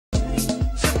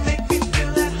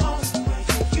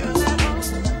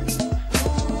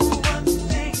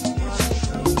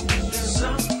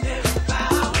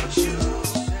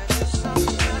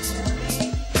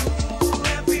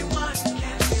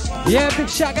Yeah, big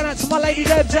shout out to my lady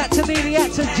Debs, out to Neely,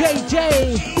 out to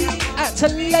JJ, out to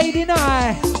Lady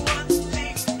Nye.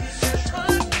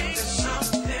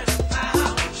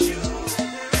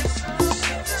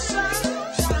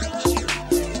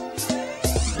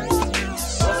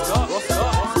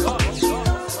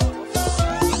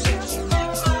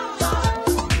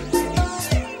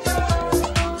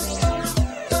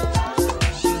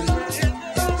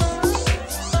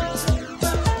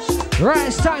 Right,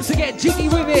 it's time to get jiggy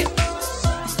with it.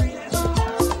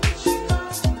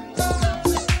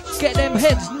 Get them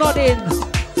heads nodding,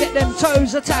 get them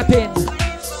toes a tapping.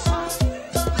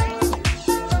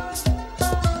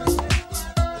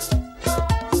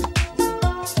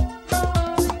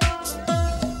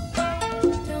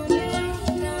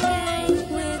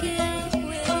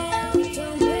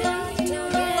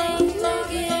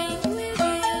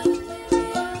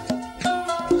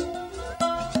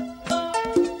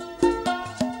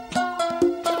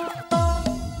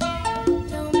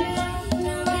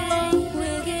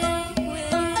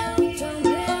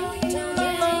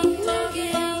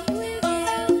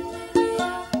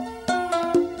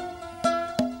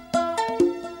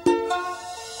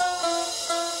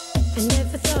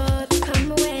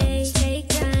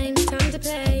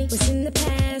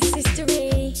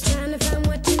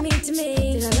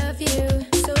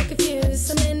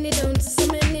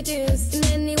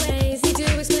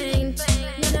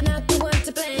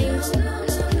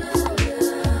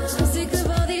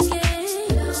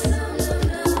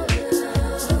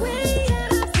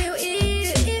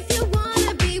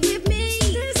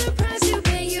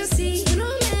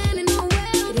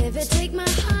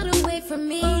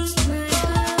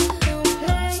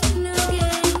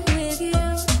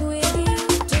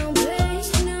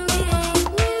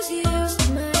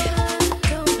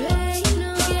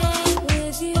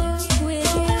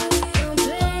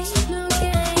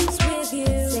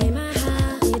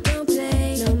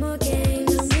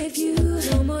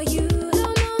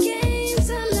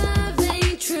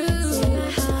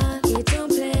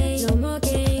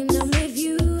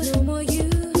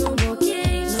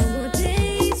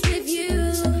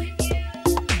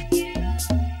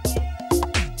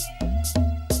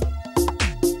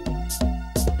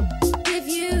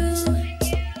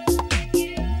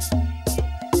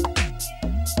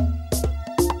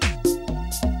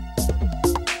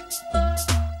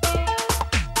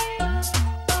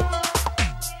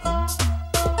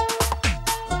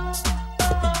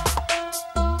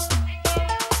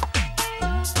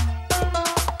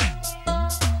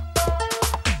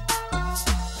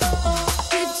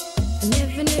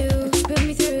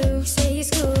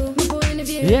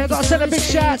 Yeah, gotta send a big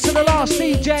shout to the last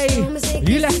DJ.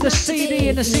 You left the CD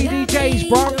in the CDJs,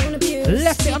 bro.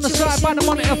 Left it on the side by the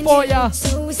monitor for ya.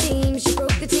 So it seems you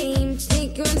broke the team.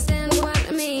 Think you understand what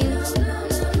I mean? I'm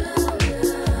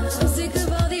sick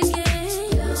of all these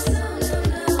games.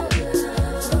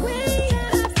 The way I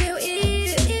feel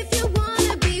is, if you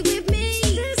wanna be with me,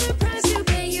 there's a price you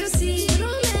pay. You see,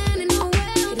 no man in the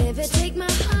world could ever take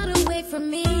my heart away from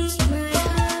me. My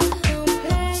heart don't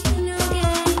play no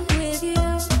game with you,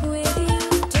 with you.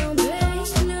 Don't play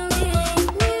no game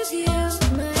with you.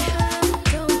 My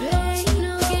heart don't play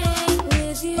no game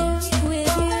with you,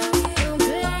 with you. Don't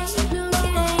play no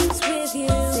games with you.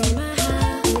 Say my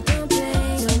heart, it don't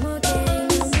play no more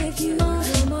games with you. No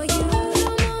more you, no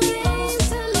more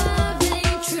games. Our love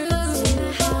ain't true. Say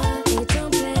my heart, it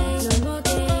don't play no more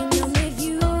games with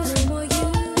you. No more you,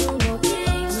 no more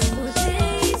games, no more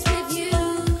days with you.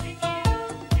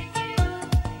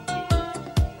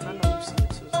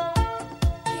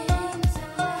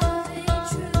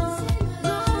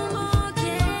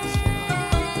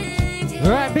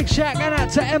 Alright, big shout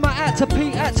out to Emma, out to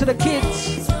Pete, out to the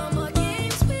kids.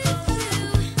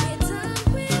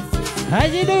 How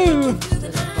you do?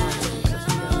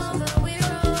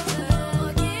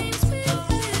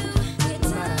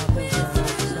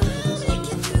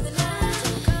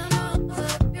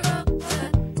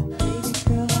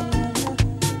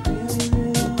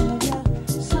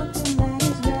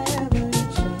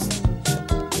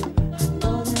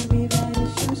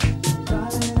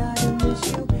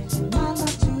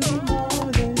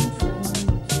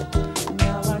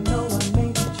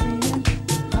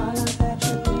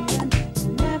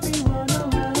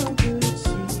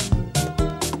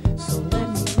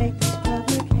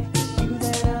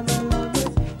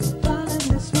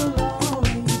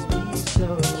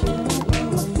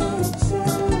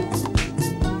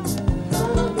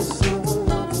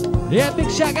 Yeah,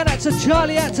 big shout out to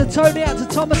Charlie, out to Tony, out to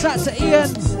Thomas, out to Ian.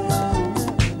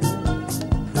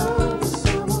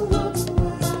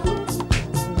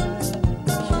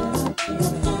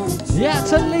 Yeah,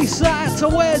 to Lisa, out to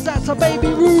where's that to baby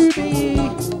Ruby.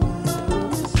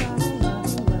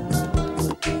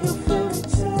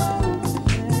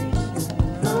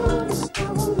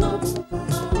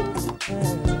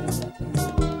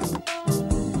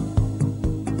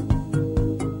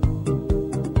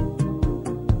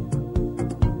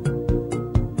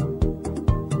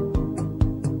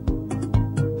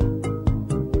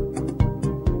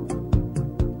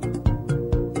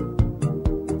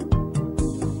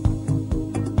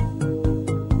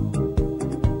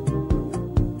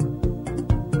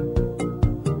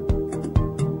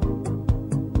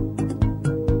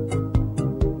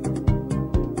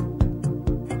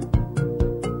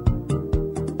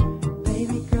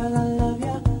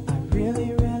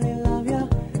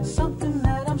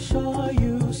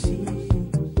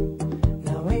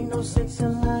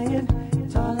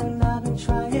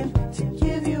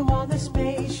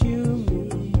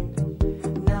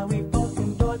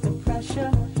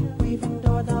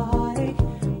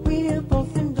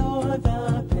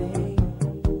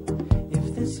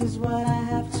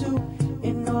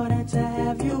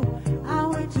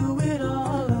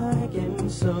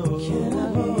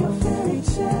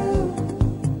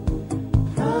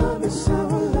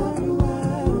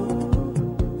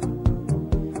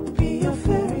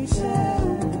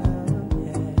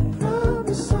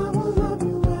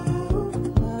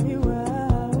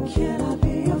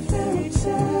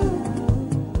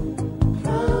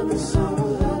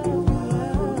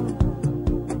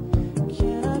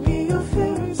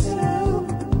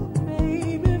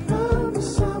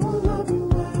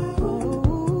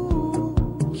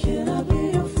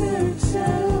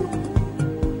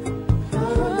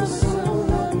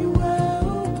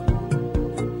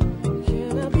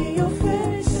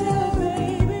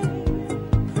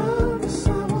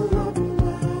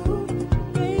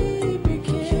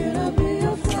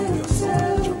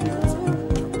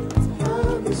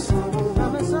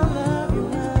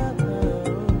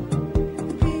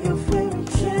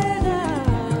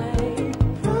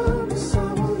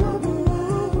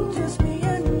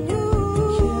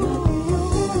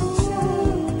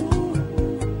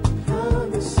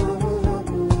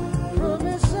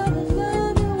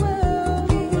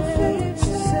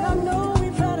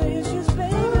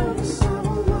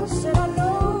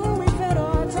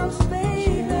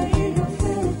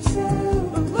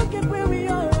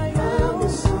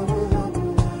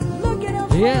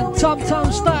 Yeah, Tum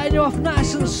Tum starting you off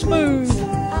nice and smooth.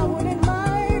 I wouldn't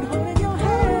mind holding your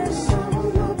hands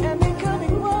and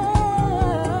becoming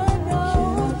one.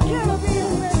 No, can I be your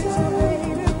friend,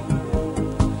 baby?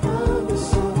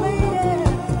 Lady,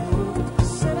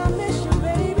 said I miss you,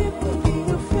 baby. Be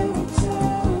your fairy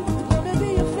tale. Let me be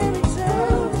your fairy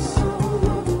tale.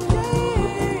 Yeah.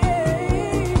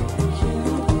 Can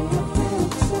I be your fairy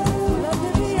tale? Let me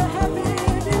be your happy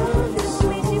ending.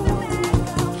 Sweet Jesus,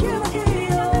 can I be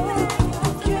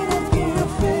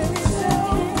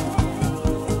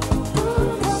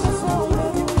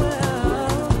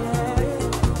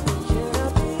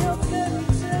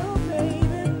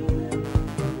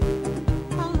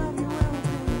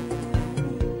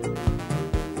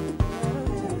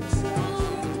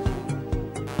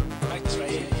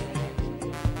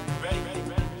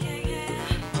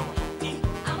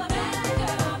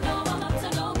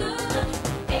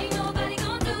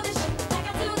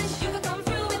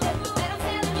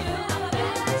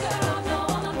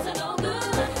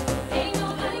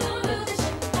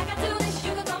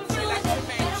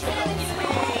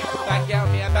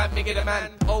Bigger the man,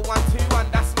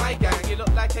 0121, that's my gang. You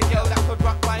look like a girl that could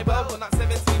rock my world, but not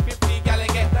 1750 gal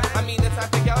again. I mean the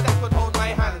type of girl that could hold my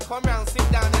hand. Come round, sit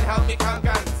down and help me count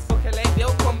guns. Book a late,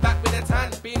 they'll come back with a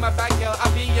tan. Be my bad girl,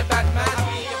 I'll be your bad man. I'll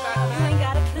be your bad man. You ain't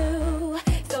got a clue,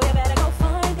 so you better go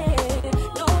find it.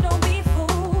 No, don't be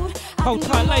fooled. Hold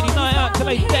tight, lady night out to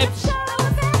Lady Debs.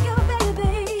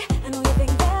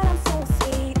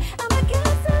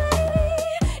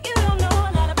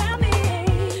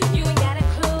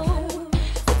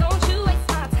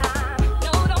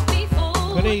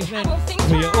 Good evening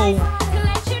to you all.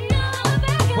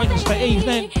 Wednesday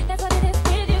evening.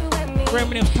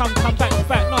 Reminiss Tum Tum back to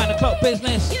back 9 o'clock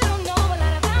business.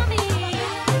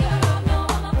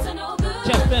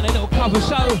 Just done a little cover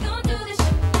show.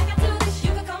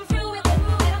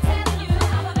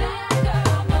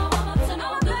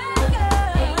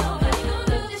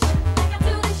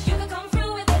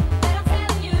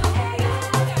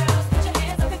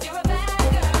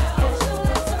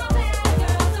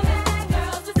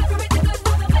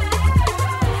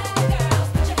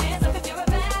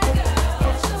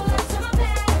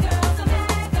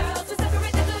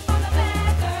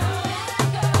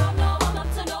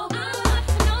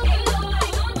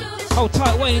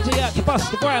 Wayne G out to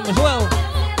bust the gram as well.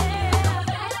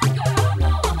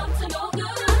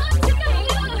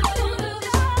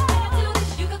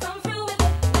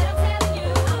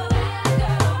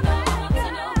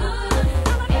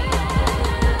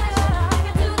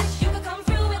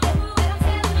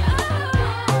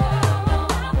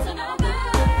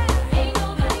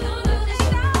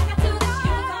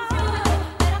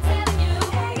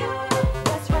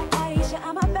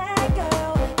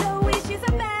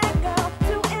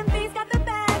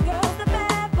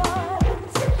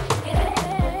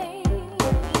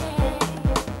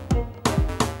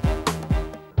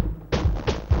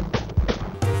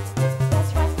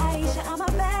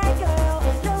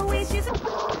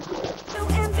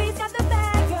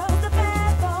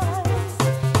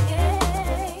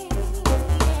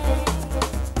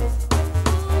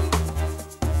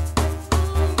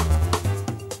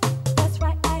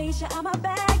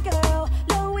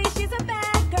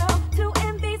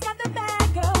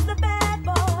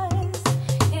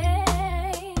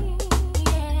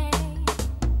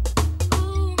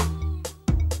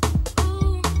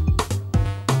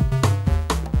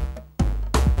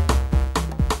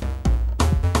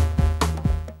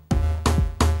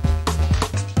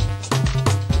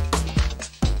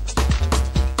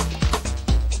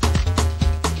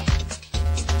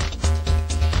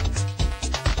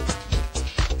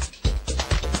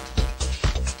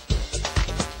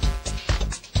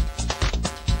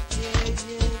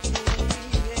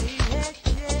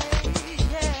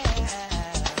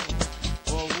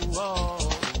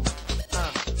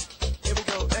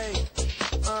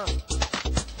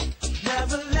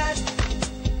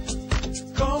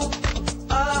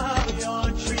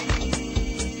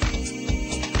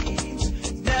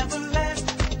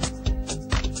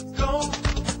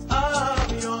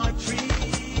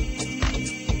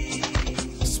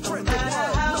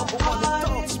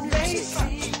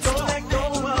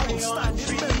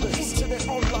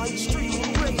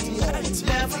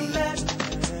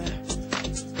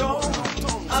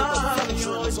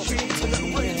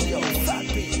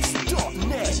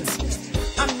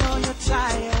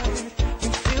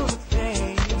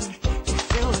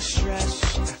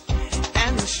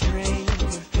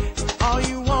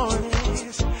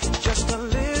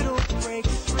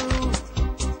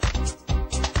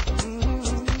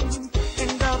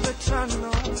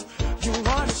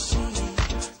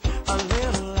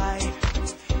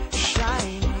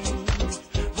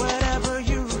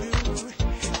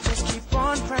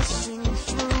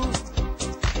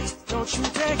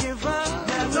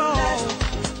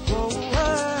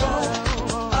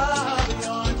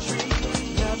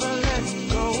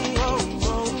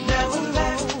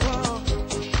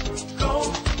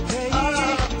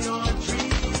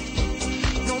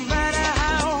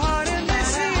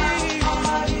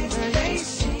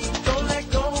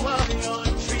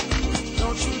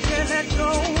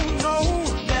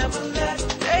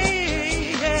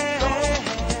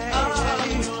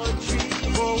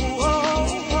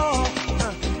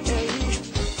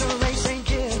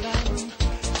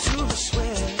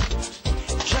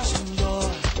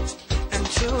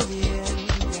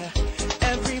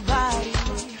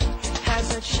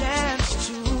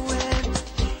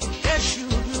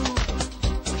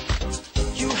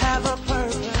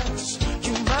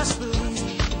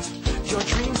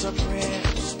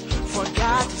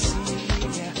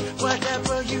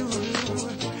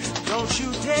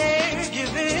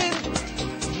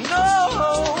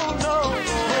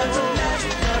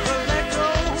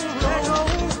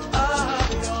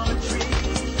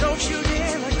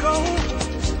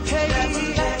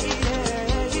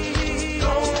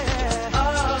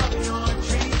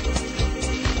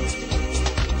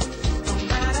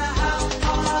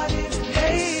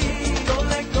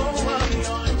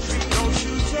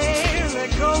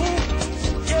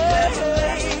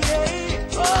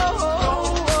 Oh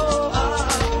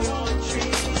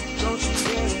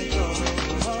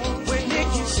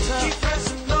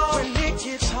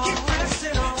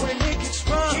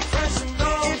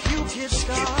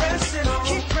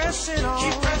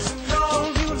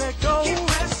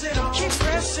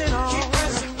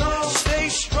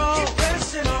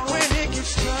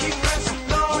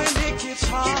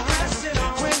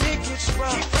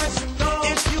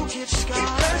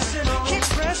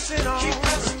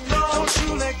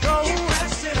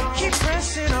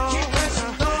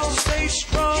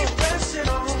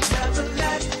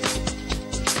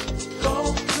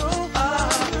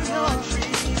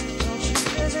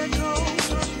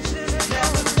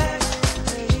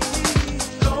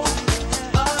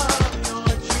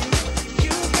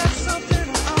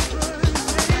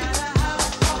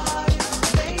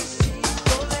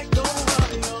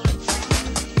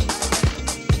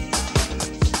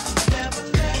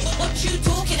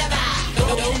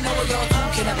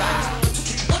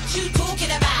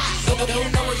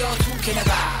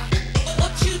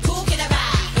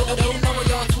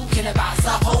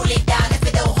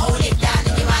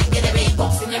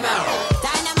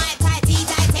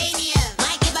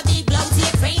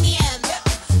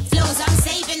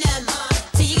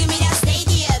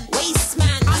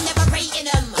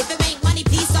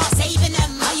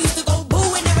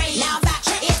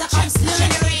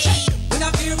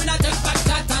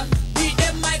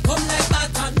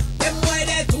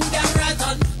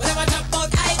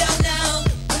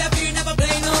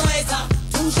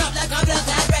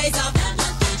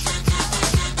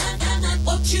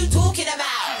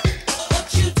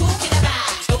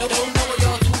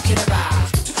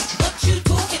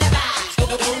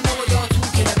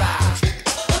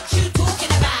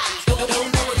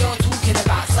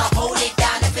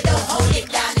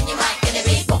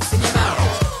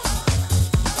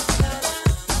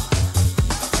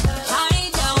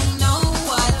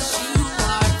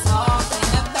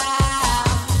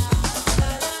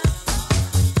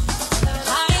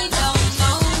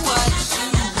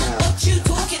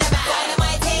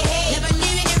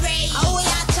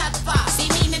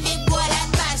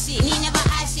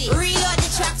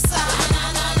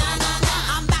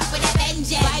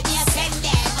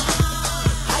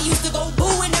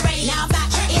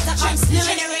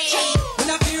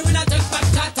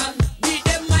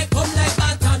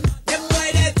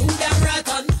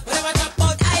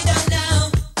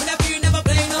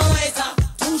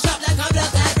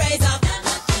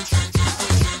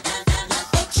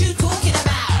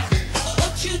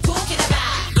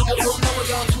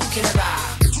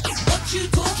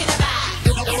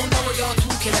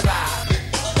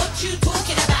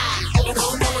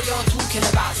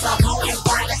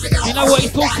what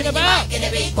he's talking about.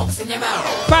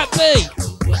 Fat beat.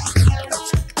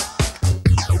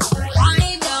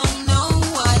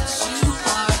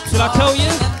 Did I tell you?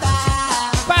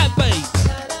 Fat beat.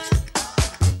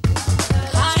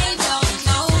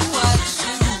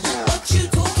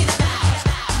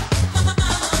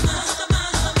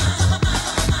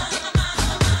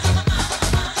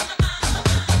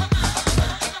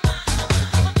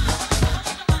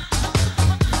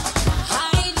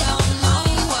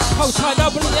 Hold tight,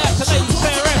 double it out to Lady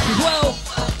Sarah F as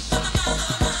well.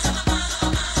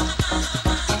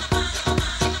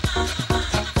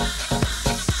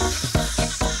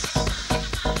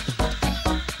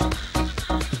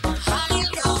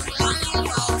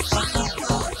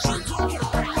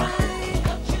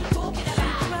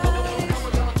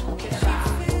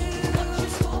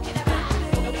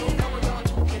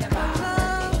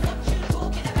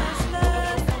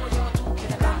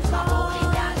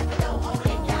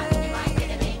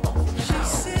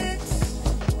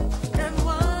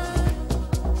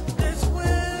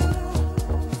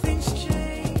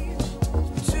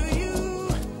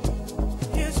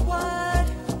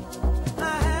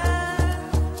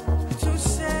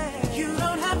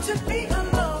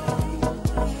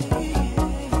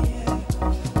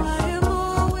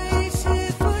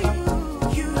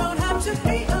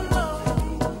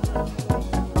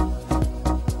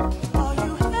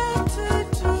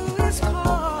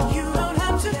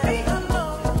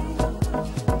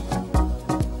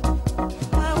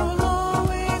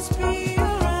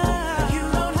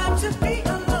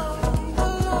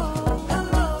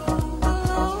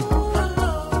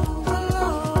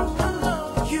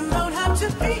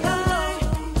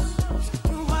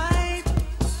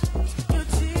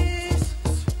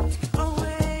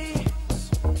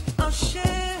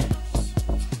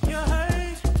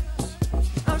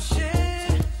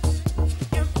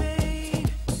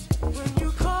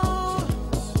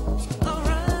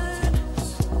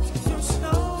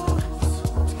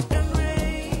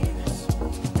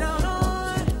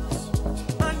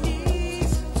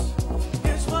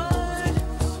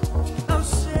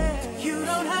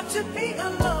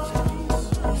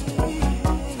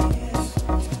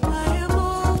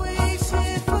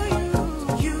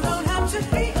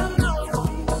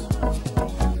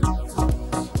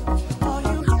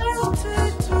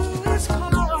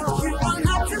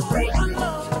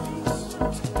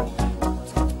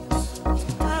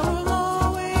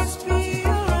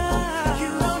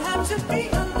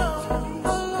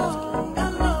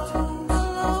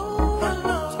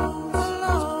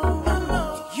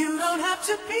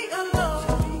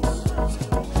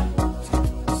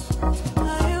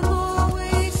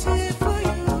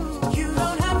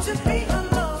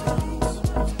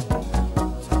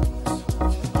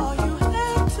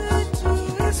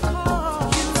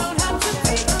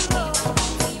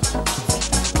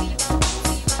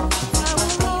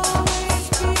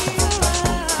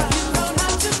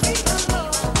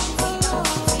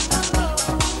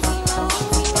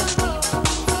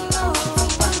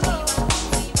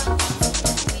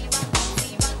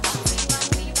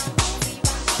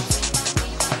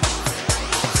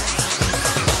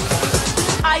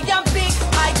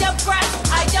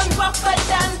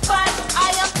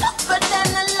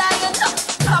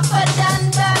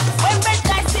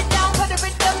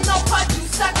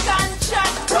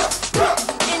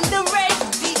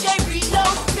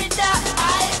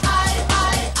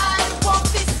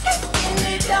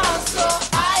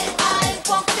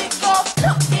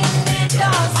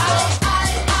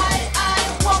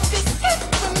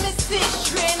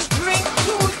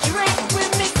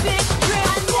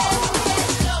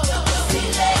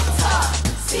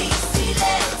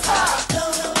 Selector.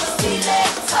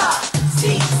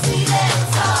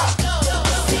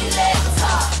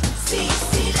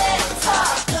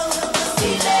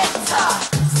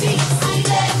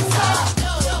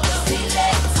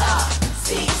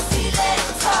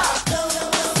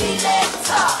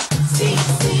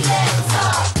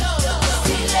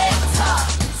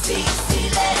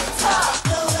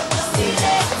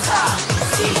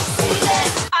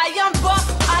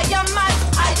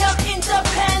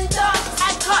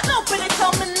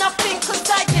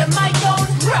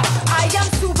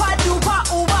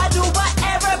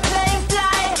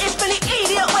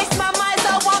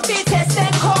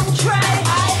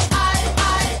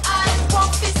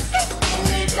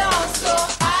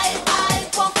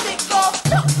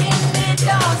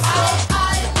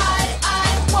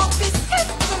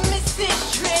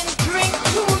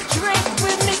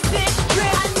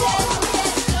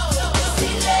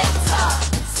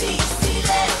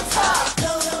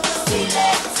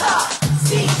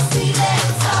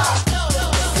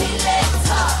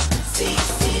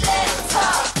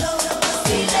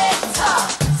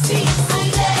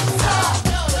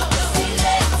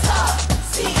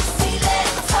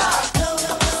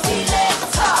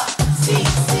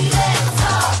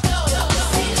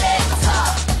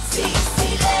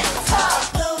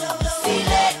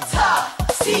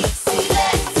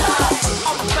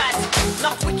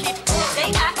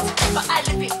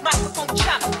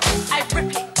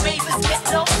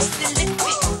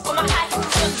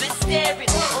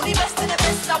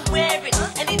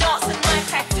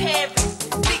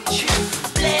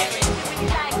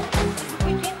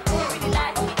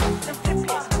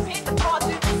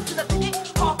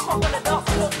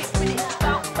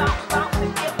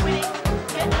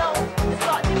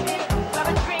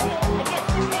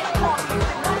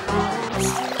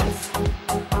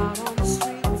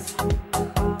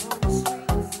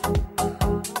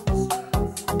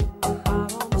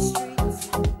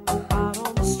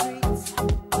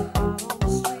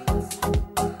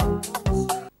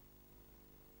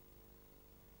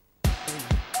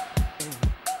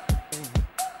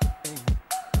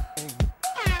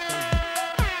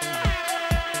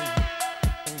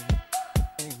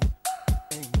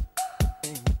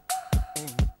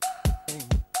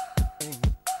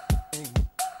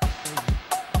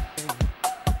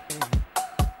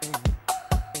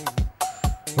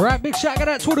 Right, big shout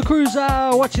out to all the crews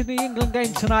watching the England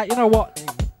game tonight. You know what?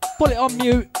 Put it on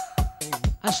mute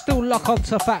and still lock on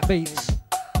to Fat Beats.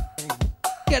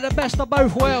 Get the best of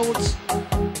both worlds.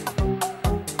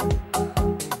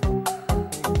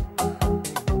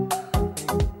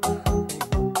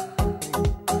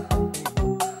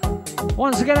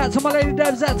 Once again, out to my lady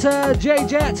Debs, out to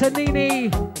JJ, out to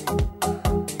Nini,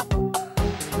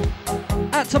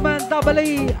 out to Man Double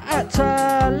E, out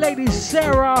to Lady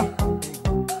Sarah,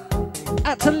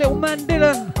 out to Little Man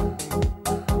Dylan.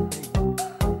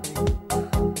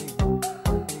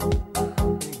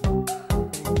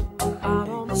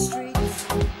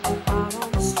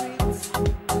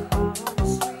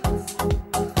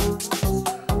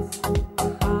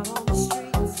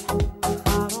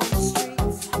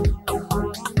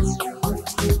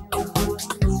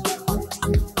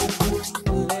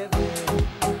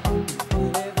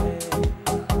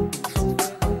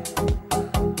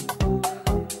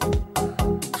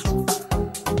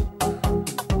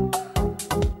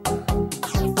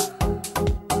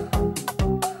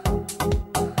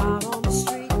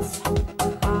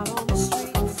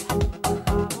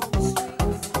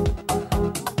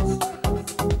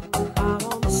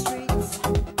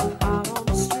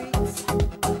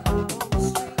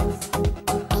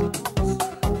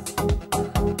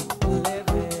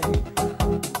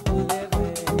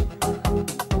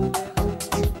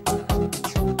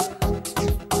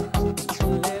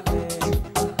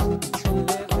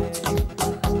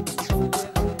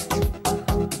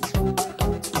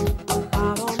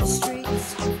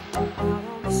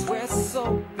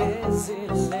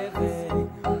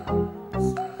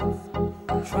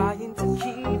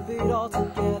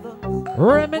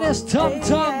 Reminisce Tum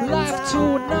Tum live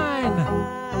till 9.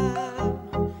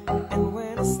 And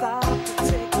when I stop to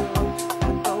take a look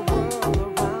at the world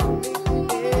around me,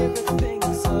 everything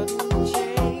suddenly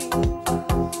changed.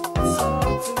 It's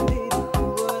hard to me to do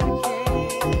what I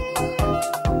can.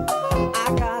 I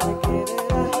gotta get it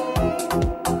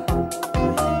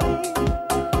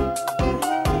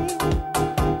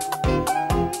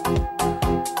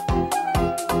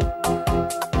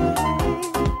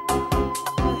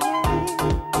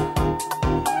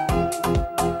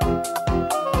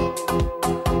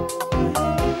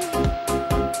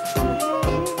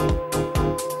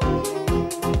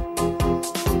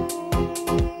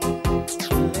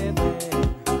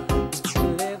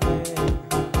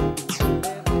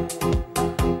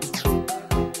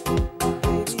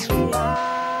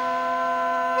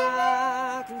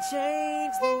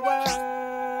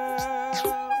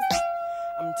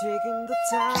taking the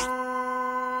time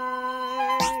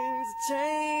to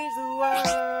change the world.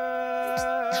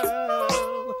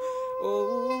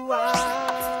 Oh, I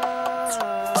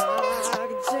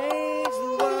can change the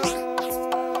world.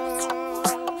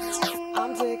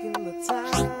 I'm taking the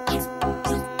time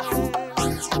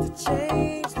to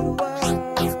change the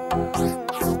world.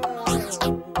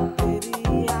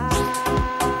 Baby, I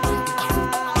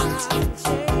can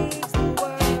change the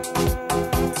world.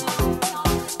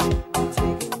 I'm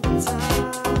taking the time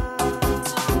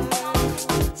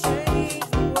to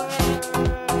change the world. Oh,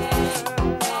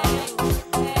 I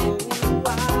can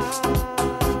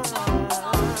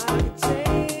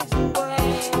change the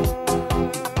world.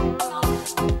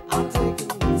 I'm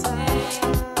taking the time to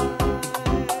change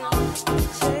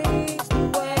the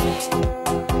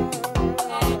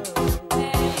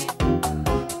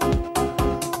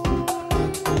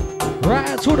world. Right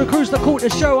out to all the crews that caught the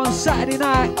show on Saturday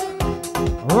night,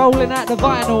 rolling out the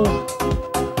vinyl.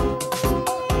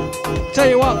 Tell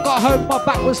you what, got home, my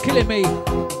back was killing me.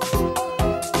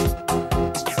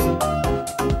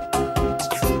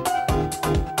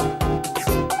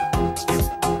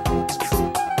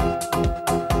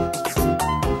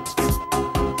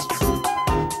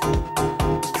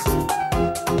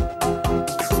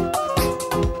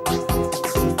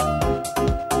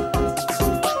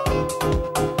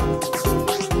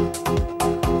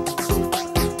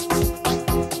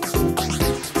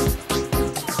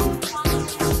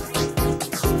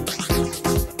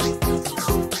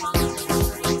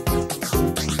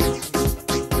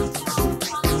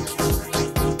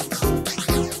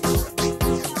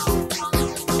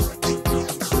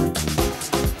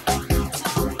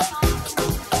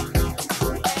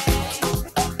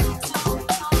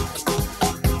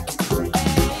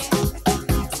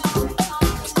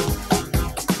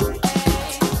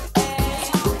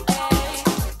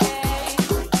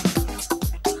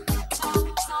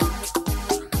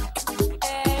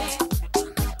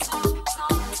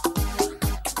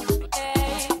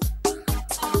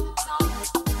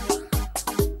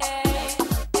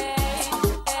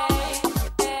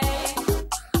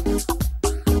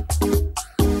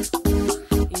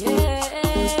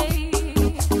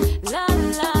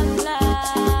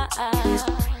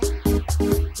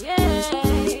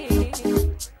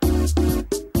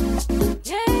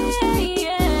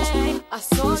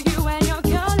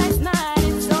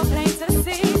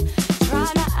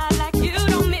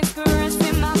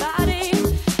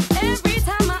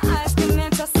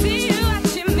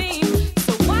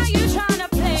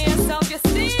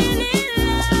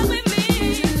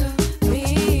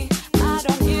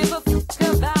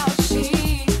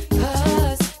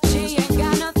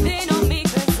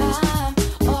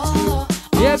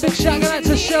 Shouting out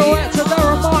to Shell, out to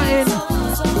Darren Martin.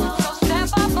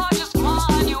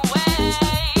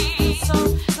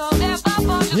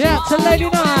 Yeah, to Lady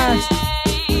Nye.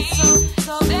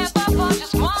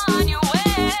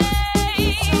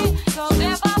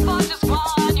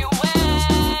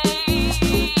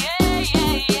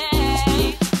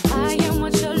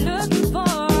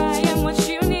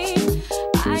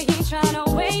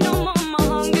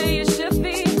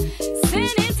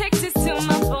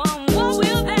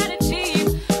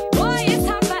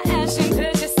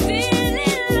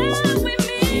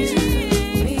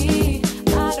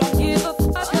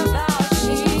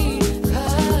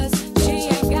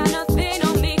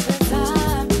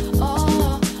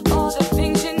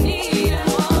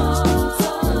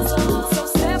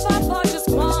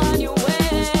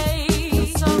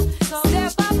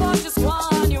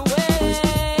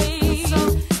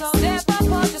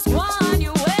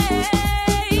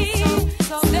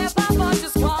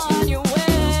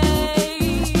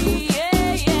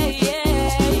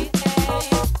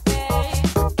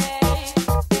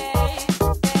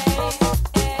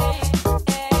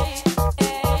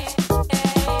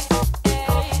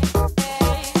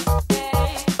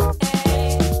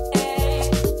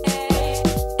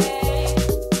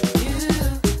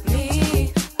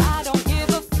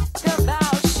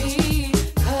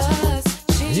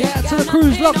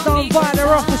 Locked on by their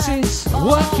offices,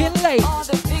 working late.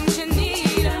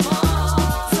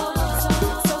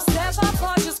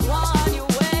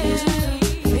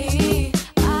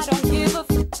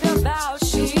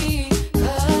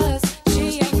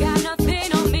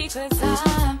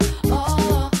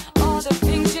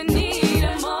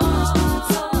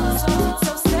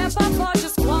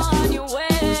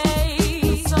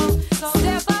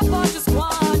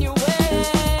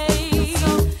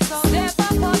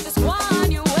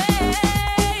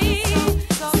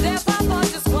 Step up or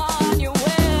just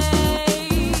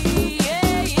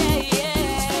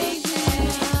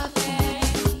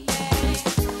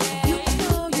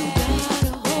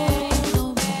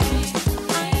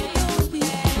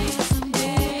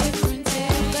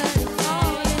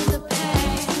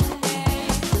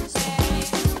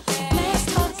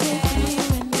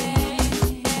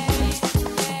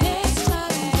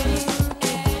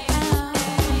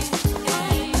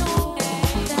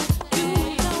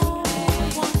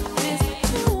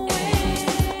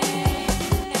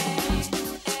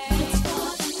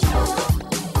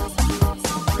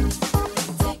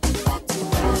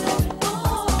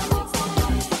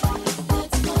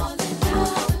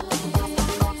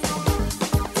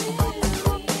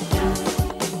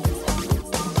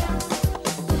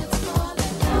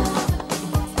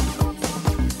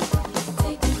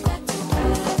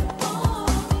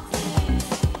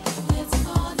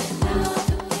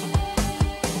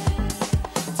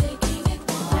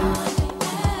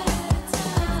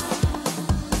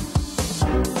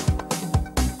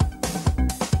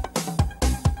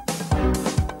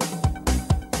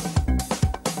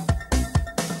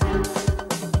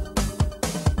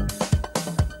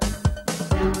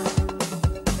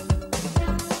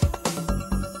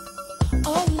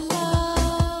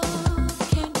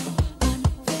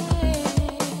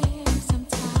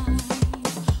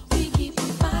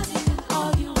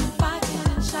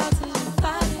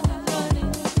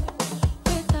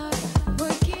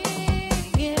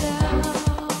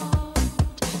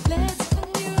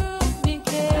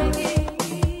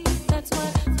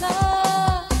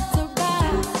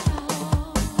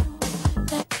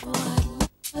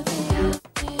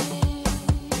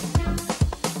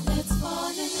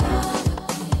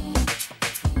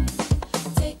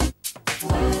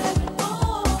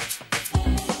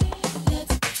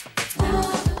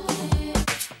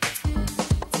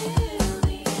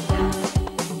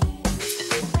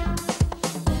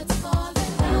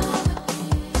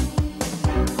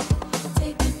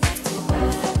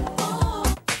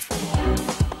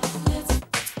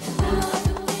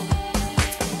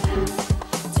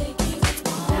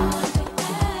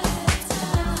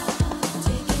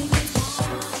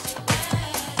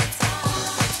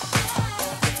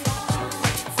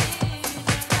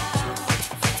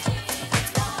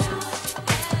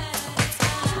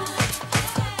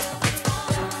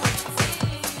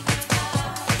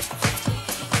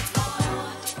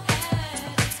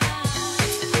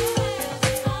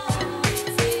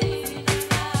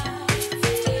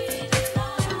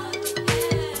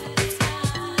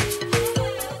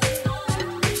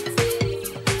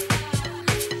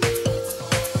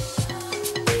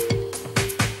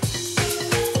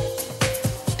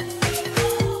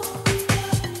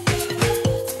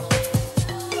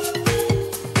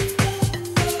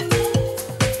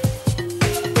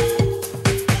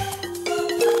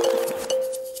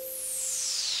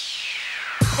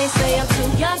They say I'm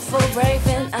too young for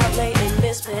raving. I'm lately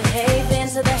misbehaving.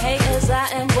 To the haters I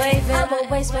am waving. I won't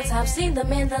waste my time, seen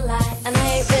them in the light. And I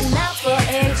ain't been out for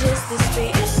ages. This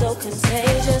beat is so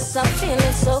contagious. I'm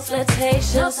feeling so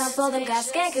flirtatious. No time for them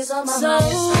guys, skankers on my mind.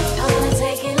 I wanna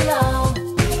take it low.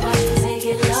 Watch me take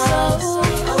it low.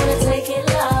 I wanna take it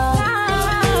low. I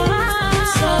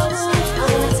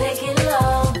wanna take it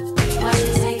low. Watch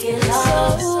me take it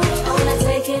low. I wanna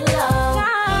take it low.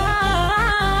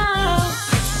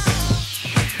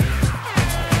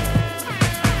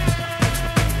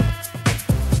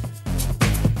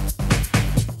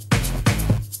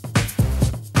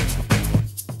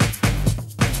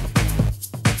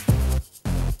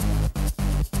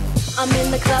 I'm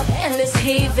in the club and it's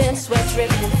heaving, sweat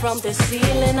dripping from the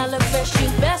ceiling. I look fresh, you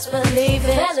best believe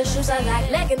it. Leather shoes, I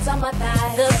like leggings on my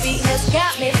thighs. The beat has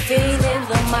got me feeling.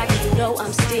 The mic, you know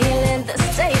I'm stealing. The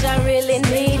stage, I really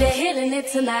need it. Hitting it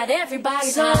tonight,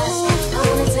 everybody's so I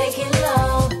wanna take it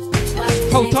low.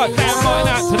 Hold tight, down mine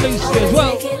out to Lucy as well.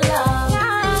 I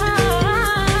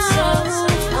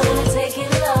wanna take it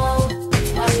low.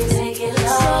 Watch me take it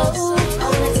low. I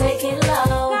wanna take it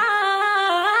low.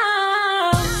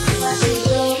 Watch me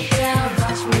go down,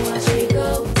 watch me go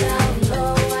down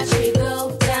low. Watch me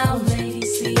go down, ladies,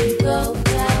 see you go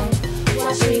down.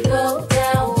 Watch me go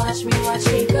down, watch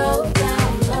me go down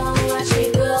low. Watch me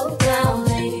go down,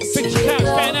 ladies, see Big you shouts go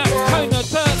going out to down. Kona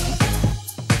Turk.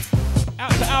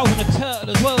 Out to Alvin the Turtle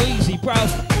as well, easy bro.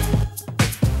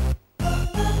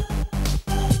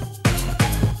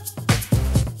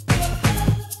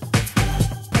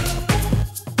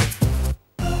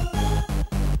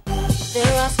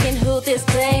 They're asking who this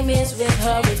dame is with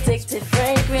her addictive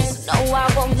fragrance. No, I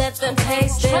won't let them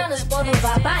taste it. Tryna spoil the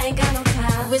vibe, I ain't got no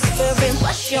time. Whispering,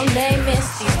 what's your name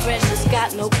is? These precious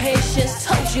got no patience.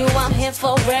 Told you I'm here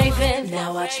for raving.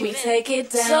 Now watch me take it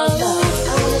down low.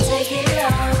 I wanna take it low.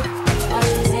 Watch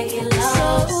me take it low.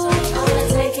 I wanna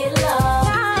take it low.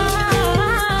 I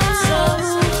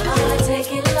wanna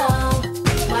take it low.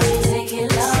 Watch me take it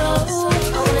low.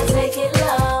 I wanna take it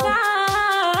low.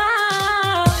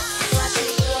 Watch me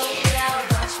go down,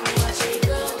 watch me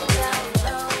go down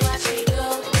low. Watch me go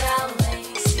down,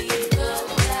 ladies, see you go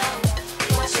down.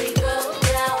 Watch me go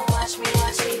down, watch me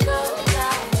go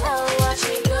down low. Watch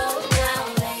me go down,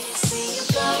 ladies, see you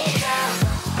go down.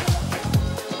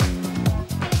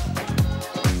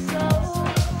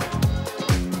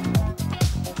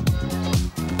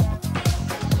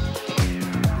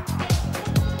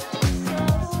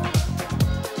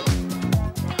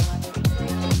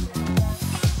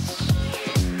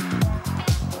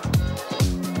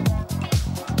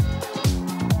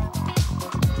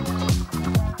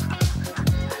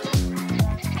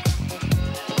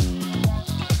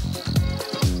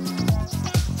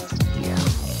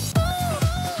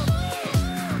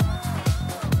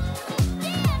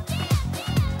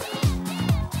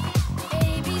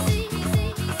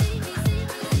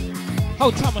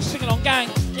 Whole time I'm singing on gang.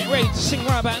 Get ready to sing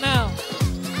right about now.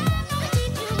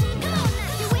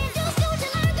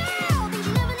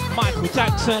 Michael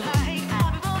Jackson.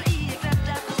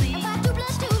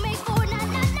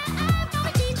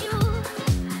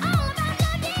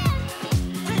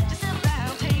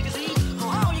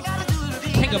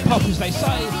 King of pop as they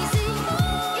say.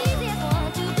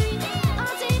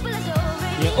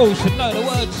 You all should know the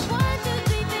words.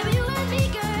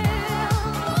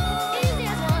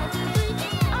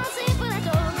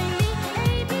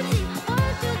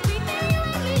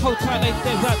 Hold tight, ladies,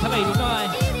 there's out to Lady Nine.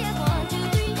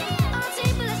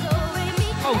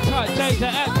 Hold tight, JJ,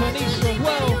 out to Anisha as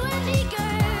well.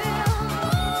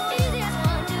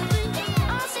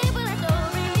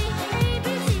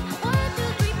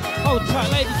 Hold tight,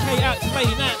 Lady K, out to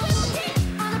Lady Nats.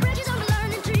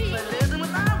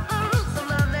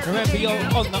 Remember, you're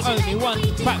on the only one.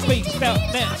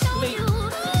 Phatbeats.net.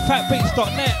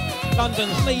 Phatbeats.net.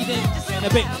 London's leading. Getting a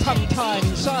bit tongue-tied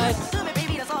inside.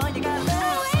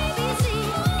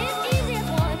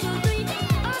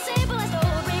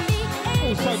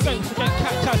 Also, don't forget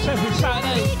Cat Touch every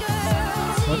Saturday.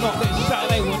 Well, not this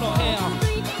Saturday, we're not here.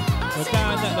 We're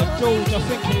down at the George, I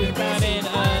think it was down in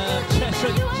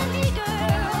Cheshire.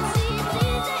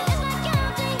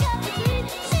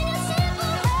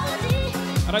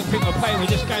 I don't think we're playing, we're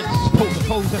just going to support the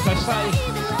calls, as I say.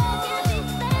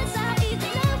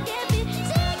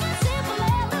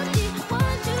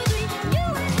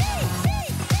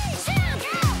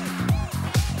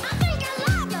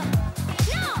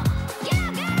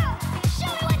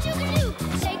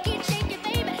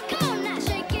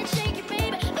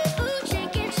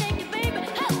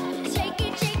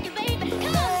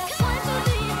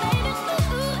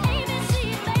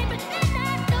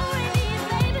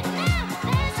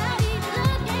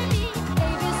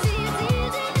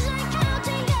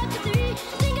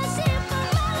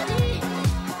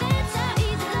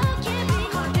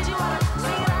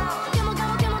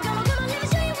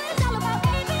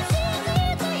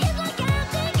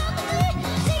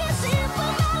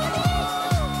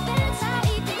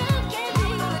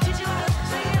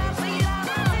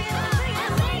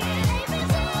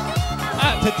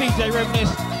 DJ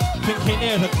Reminisce, thinking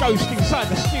there's a ghost inside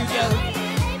the studio.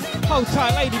 Hold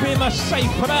tight, Lady Bimmer,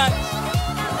 safe for that.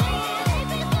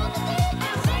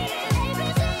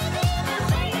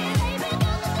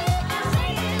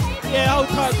 Yeah, hold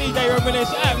tight, DJ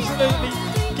Reminisce, absolutely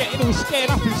getting all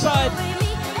scared up inside.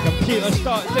 Computer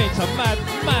started doing some mad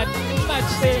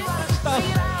stuff.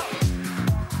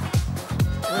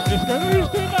 Reminisce going, who's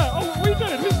doing that? Oh, what are you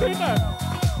doing? Who's doing that?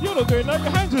 You're not doing that, your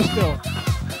hands are still.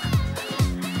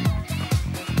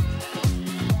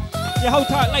 Yeah, hold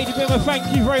tight, Lady Bimmer, thank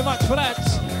you very much for that.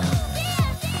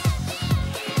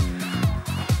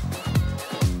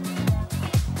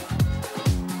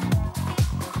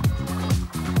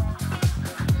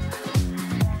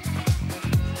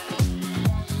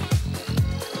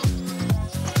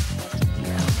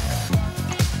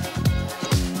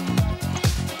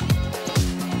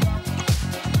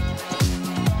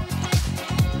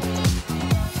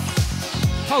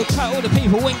 Hold tight, all the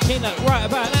people winking at right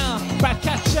about now. Back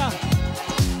at ya.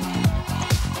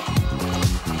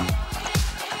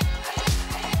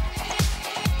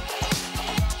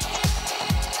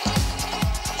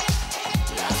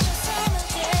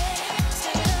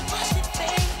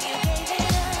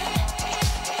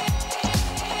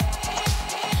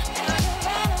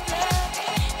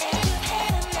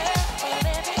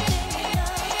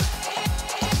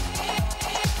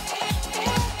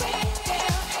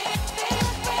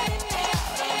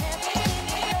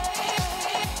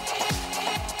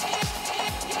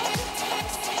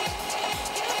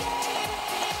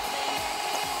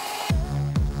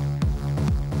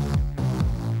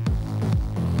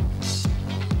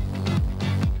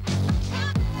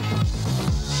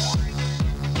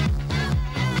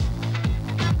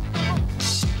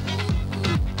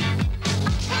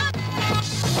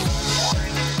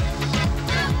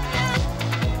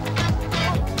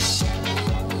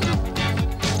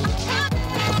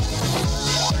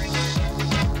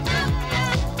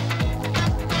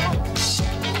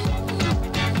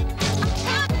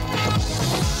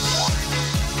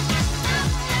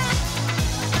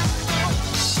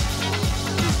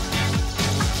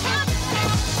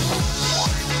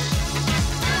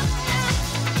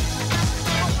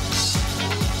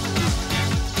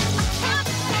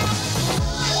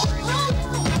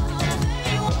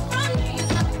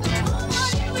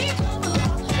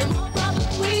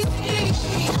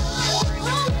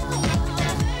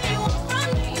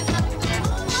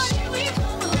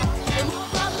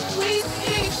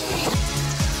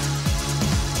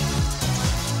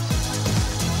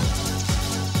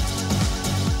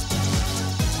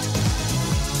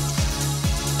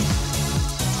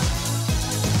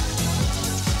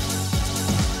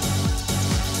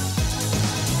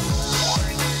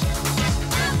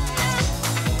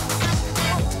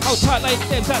 Hold tight, Lady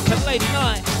Debs, out to Lady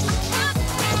Night.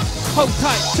 Hold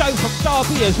tight, Joe from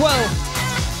Derby as well.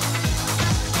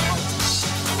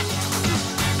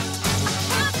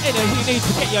 Any of you need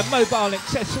to get your mobile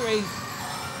accessories,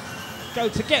 go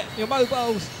to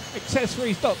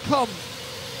getyourmobilesaccessories.com.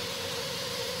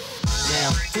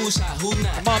 Who's hot, who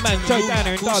not? My man Joe down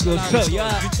there in Derby will show you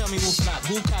out. You tell me who flop,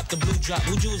 who cop the blue drop,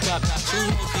 who Jews got pop, who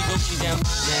go she down.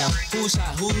 Who's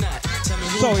hot, who not? Tell me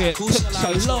who sorry it who took sell out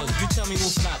so the long. stores. You tell me who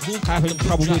flop, who cop Having the blue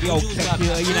trouble drop, with the old who Jews got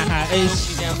computer, pop, you know how it who is. go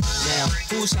she down.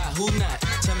 Who's hot, who not?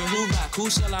 Tell me who rock,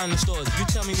 who sell out in the stores. You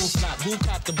tell me who flop, who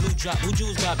cop the blue drop, who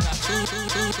Jews got pop,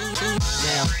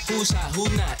 who's hot,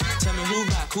 who not? Tell me who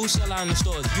rock, who sell out in the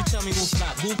stores. You tell me who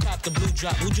flop, who cop the blue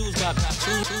drop, who Jews got pop.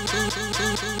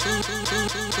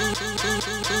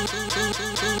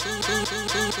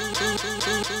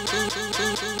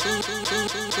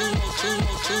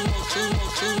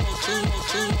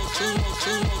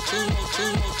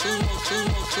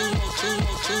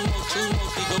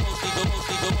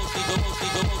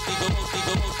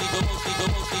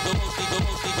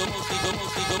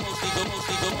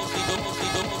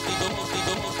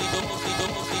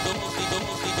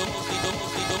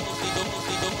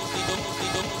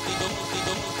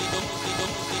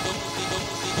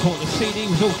 Thought the CD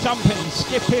was all jumping and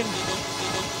skipping.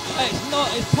 It's not,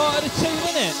 it's part of the tune,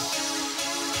 isn't it?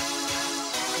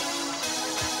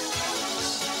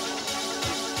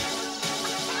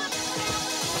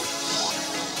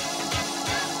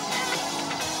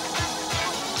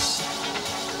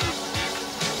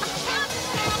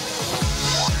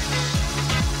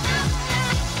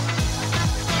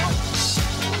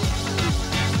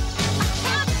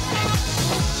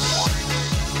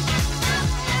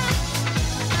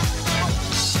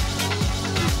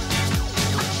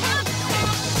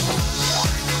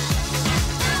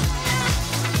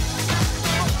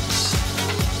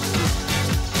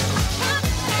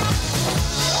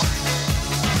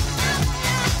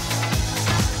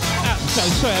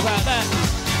 Sorry about that.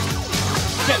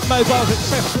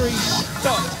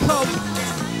 GetMobileAccessories.com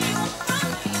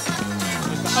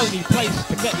is the only place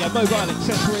to get your mobile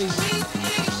accessories.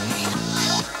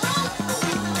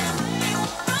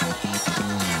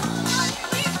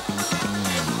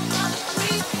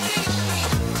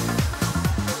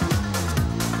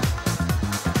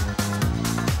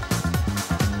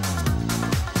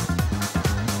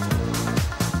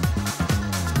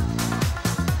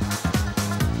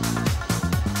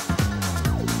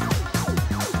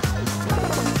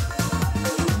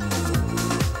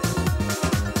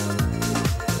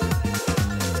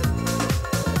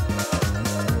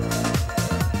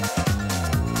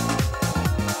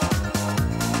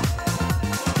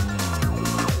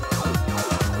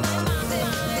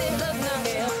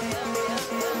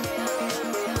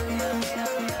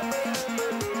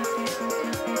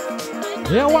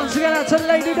 Yeah, once again out to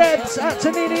Lady Debs, out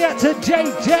to Nini, out to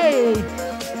JJ.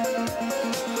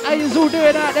 How you all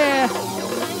doing out there?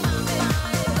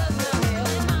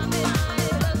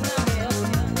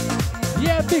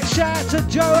 Yeah, big shout out to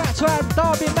Joe, out to our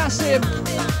Derby Massive.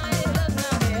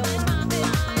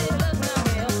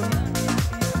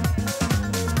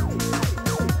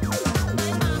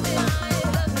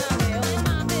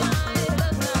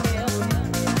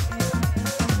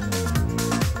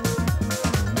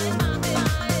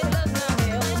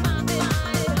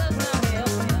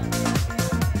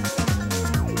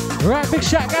 Right, big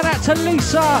shout out to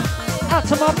Lisa, out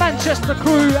to my Manchester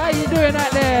crew. How you doing out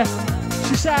there?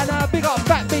 She's saying big up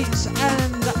Fat Beats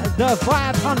and the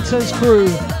Vibe Hunters crew.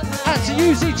 Out to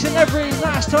use each and every.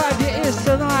 Nice to have your ears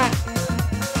tonight.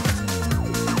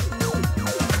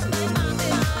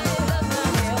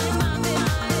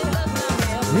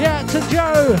 Yeah, to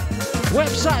Joe.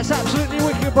 Website's absolutely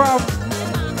wicked, bro.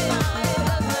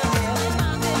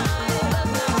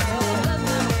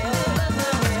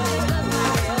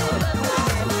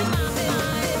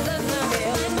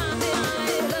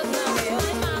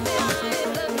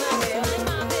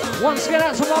 Once again,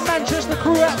 out to my Manchester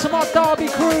crew, out to my Derby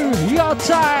crew. Your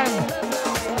time.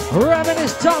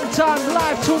 Reminisce Tum Tum,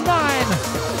 live till 9.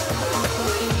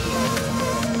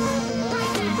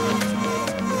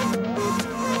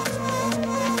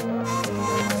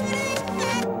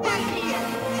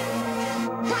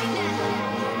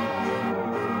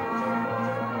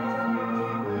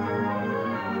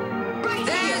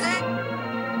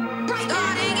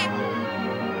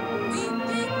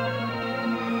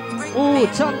 Ooh,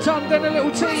 Tum Tum getting a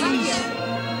little tease.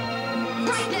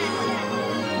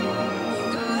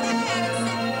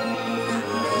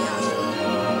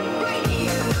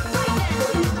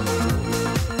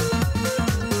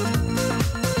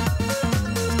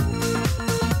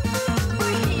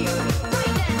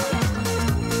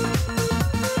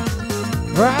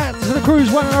 Right, so the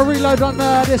crew's wanting a reload on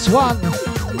this one.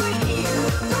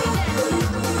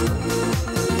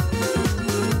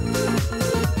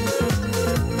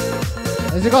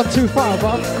 Has it gone too far,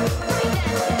 Bob?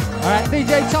 Alright,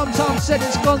 DJ Tum Tum said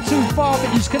it's gone too far,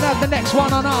 but you can have the next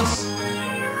one on us.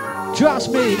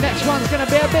 Trust me, next one's gonna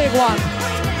be a big one.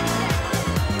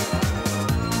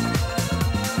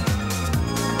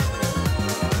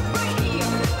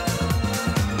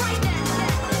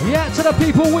 Yeah, to the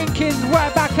people winking,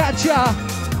 right back at ya.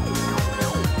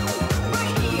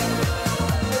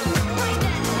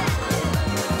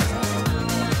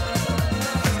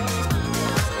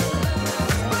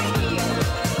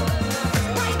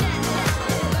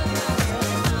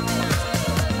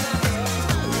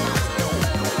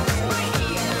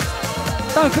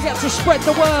 Don't forget to spread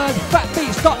the word,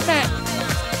 phatbeats.net.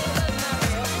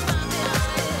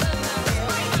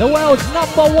 The world's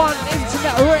 #1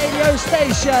 internet radio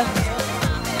station.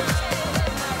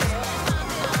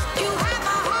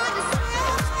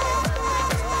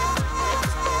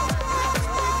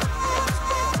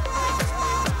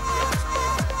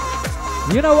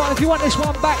 You know what, if you want this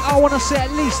one back, I want to see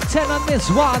at least 10 on this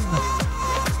one.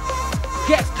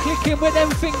 Get clicking with them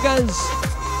fingers.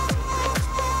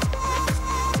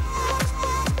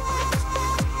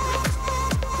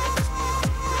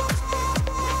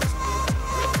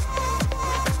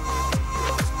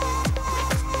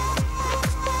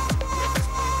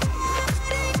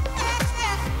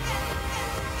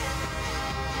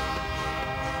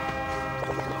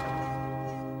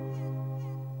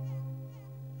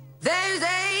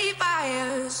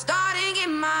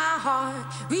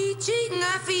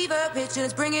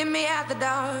 It's bringing me out the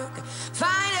dark.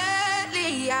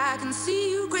 Finally, I can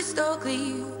see you crystal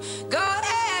clear. Go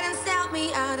ahead and sell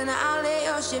me out, and I'll lay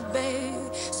your shit bare.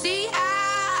 See,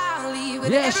 I'll leave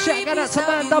with yeah, check it out to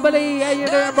Man Double E. How you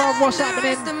doing, bro? What's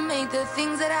happening? The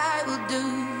things that I will do.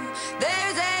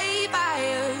 There's a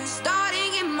fire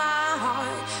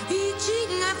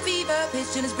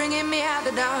bringing me out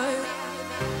the dark.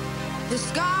 The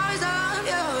scars of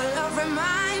your love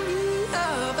remind me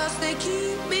of us. They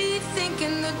keep me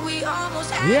thinking that we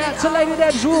almost had Yeah, it to Lady all.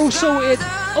 Debs, we're all The scars sorted.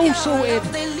 of All your sorted.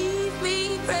 love, they leave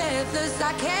me breathless.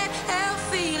 I can't help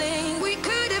feeling we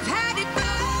could have had it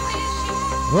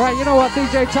all. Right, you know what,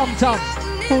 DJ Tum Tum,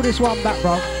 pull this one back,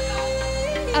 bro.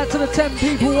 Out to the 10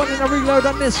 people wanting a reload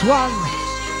on this one.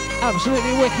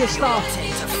 Absolutely wicked stuff.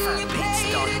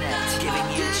 tv-phatbeats.net, giving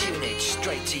you tunage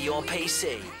straight to your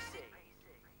PC.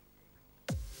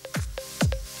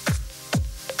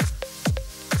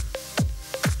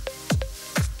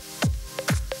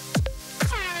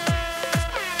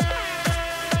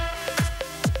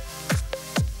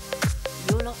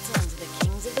 You're locked on to the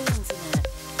kings of the internet,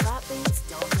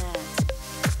 tv-phatbeats.net.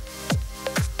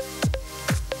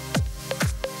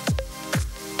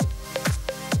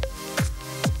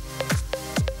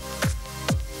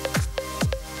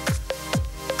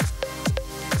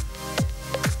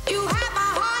 You have my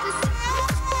heart and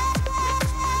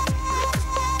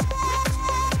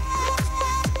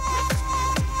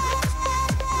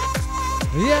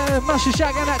Yeah, massive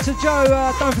shout out to Joe.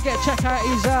 Don't forget to check out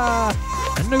his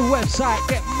new website,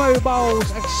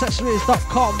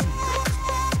 getmobilesaccessories.com.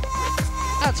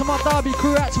 Out to my Derby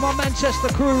crew, out to my Manchester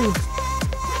crew.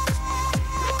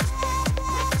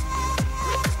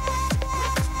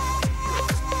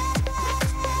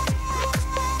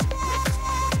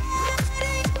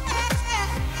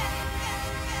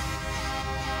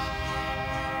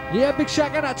 Yeah, big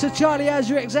shout out to Charlie. How's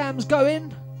your exams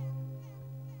going?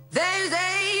 there's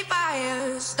a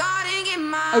fire starting in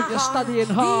my Hope you're heart. studying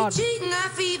hard. Reaching a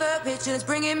fever pitch and it's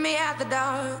bringing me out the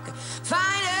dark.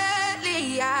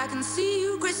 Finally, I can see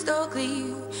you crystal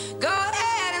clear. Go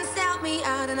ahead and sell me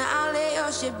out and I'll lay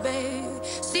your shit bare.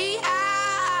 See,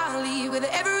 I'll leave with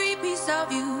every piece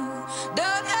of you.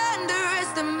 Don't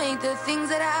underestimate the things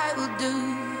that I will do.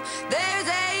 There's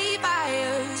a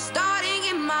fire starting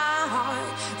in my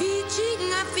heart. Reaching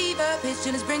a fever pitch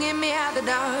and it's bringing me out the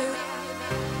dark.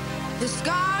 The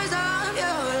scars of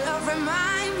your love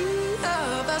remind me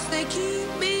of us. They keep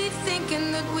me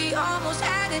thinking that we almost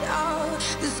had it all.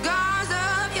 The scars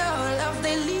of your love,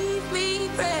 they leave me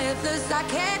breathless. I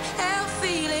can't help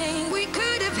feeling we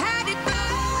could have had it all.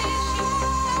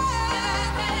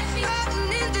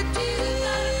 Rotten in the deep.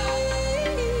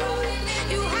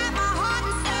 You have my heart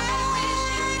and soul.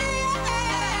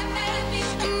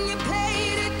 And you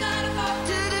played it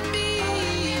to the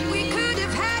beat. We could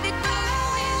have had it all.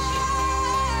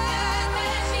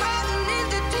 Rotten in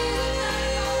the deep.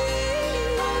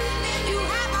 You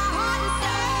have my heart and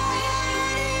soul.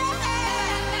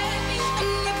 And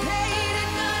you played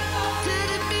it to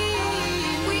the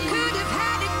beat. We could have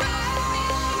had it all.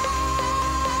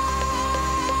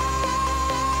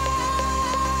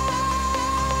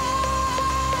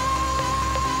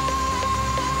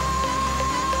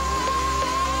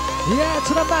 Yeah,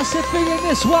 to the massive thing in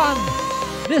this one.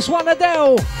 This one,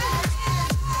 Adele.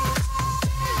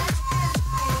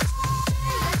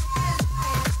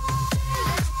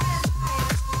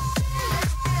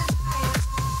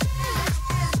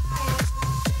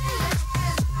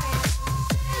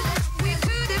 We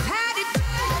could have had it.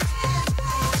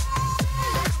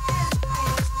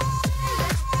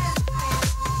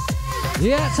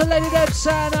 Yeah, to Lady Debs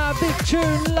and a big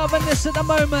tune. Loving this at the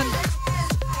moment.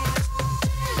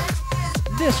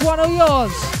 This one or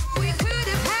yours? We could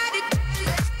have had it.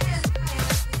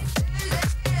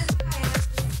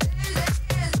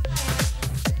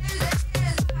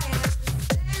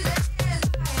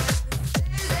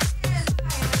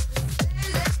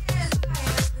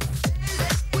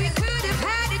 We could have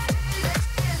had it.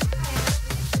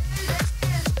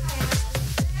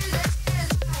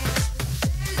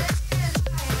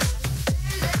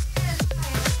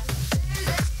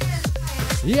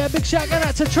 Yeah, big shout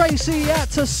out to Tracy, out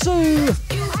to Sue.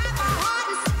 You have my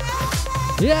heart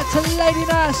and soul. Yeah, to Lady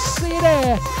Nice, see you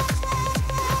there.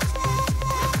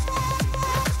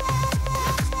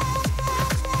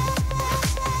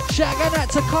 Shout out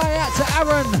to Kai, out to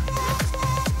Aaron,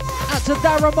 out to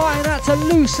Darren Martin, out to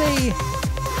Lucy.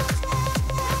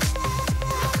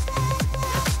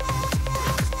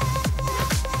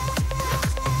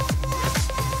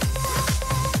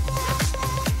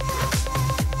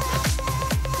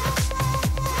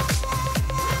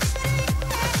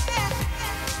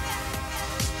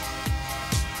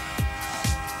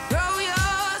 Throw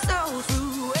your soul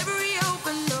through every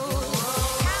open door.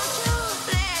 Count your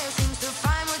blessings to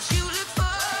find what you look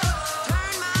for.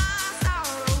 Turn my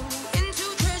sorrow into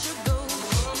treasure gold.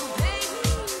 You pay me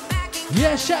back in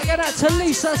Yeah, shout out to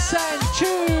Lisa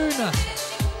Santune.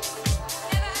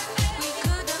 We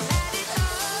could have had it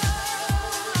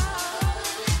all.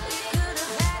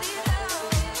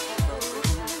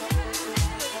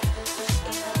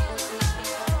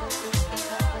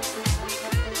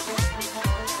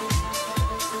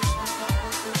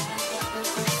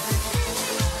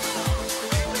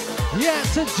 Yeah,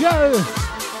 to Joe.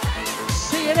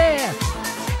 See you there.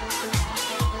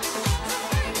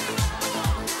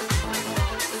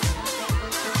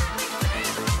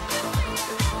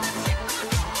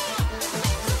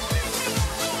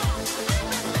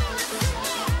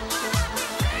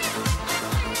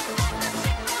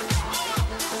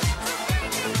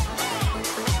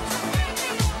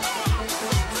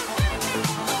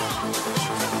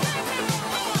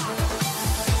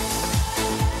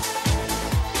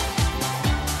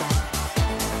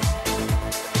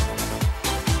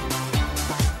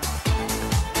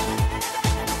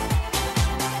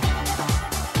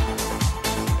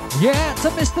 Yeah, to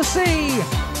Mr. C.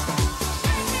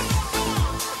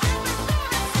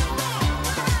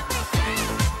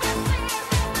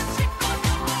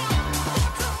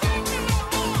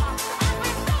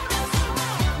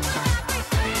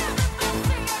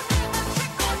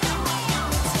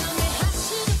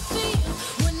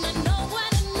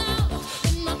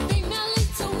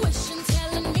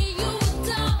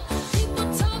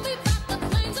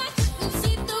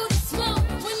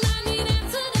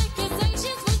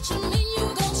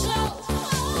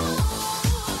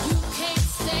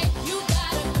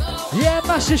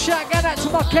 Massive shout going out to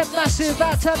my Kent Massive,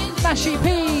 out to Mashy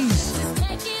Peas.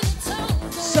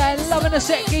 Saying loving the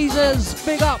set geezers,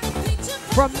 big up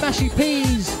from Mashy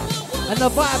Peas and the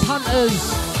Vibe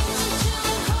Hunters.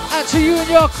 Out to you and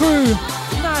your crew,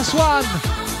 nice one.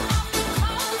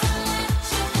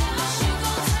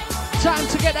 Time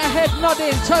to get their head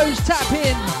nodding, toes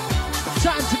tapping,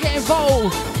 time to get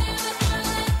involved.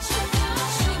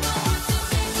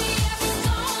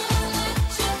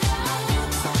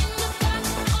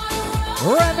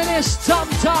 Reminisce Tum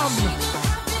Tum.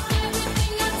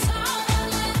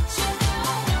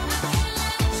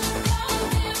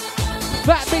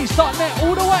 Phatbeats.net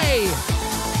all the way.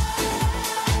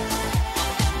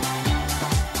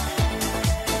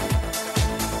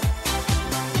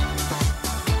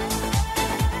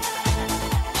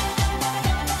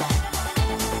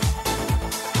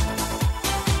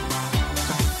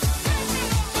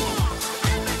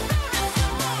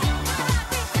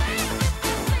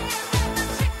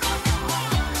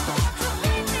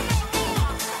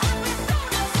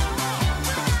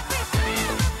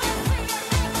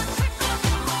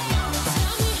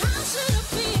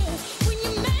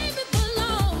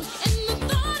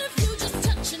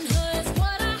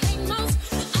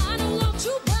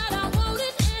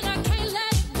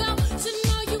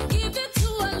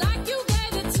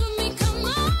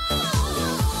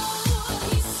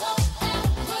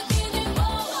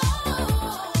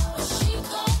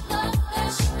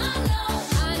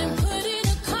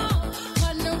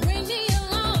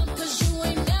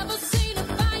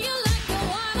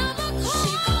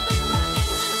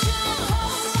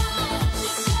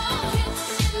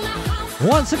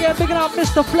 Once again, bigging up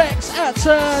Mr. Flex, out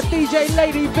to DJ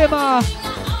Lady Bimmer,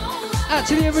 out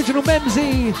to the original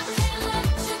Memsy,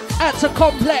 out to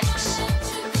Complex,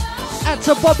 out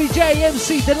to Bobby J,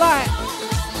 MC Delight.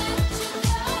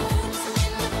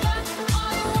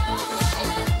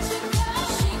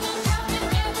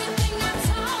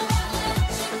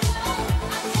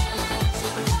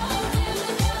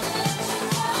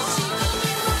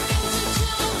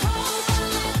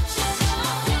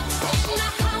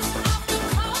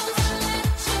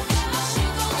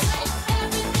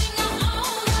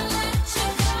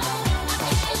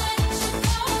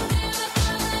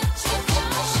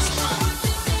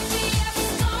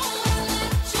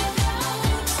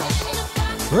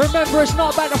 Remember, it's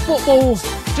not about the football.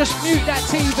 Just mute that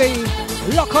TV,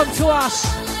 lock onto us,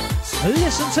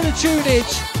 listen to the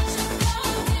tunage.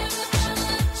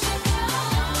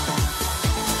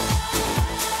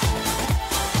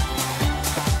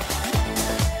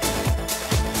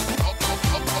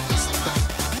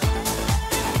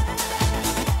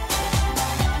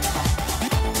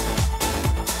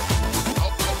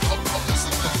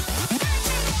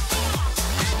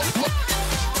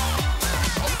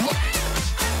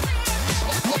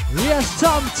 Yes,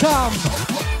 Tum Tum.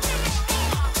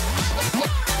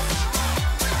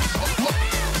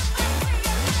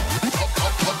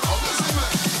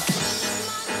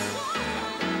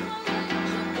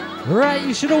 Right,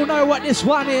 you should all know what this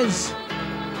one is.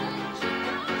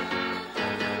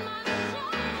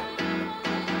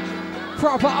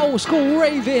 Proper old school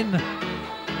raving.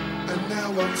 And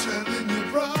now I'm telling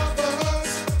you,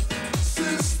 brothers,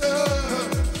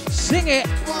 sisters, sing it.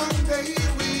 one day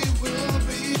we will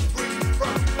be free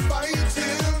from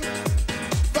fighting,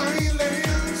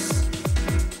 violence,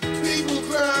 people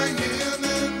crying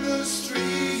in the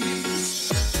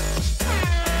streets.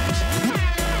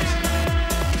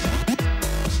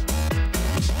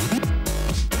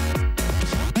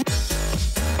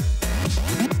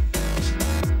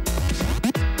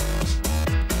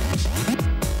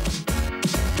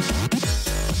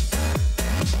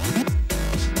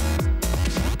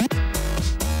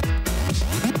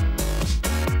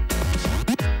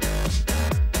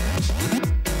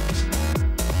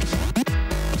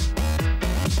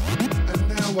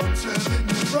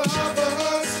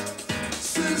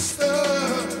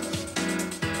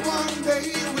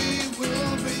 day we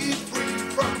will be free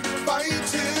from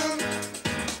fighting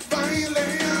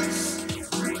violence.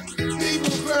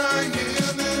 People crying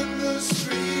in the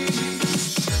streets.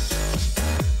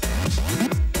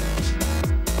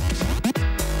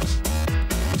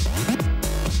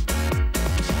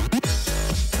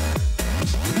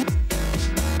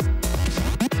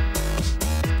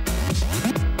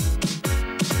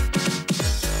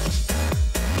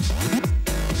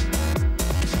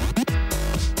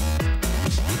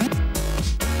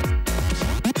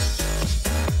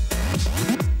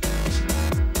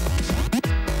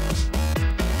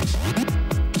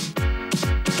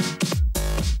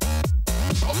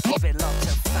 Keep it locked to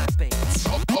Fat Beats,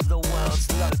 the world's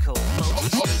local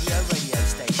multi-studio radio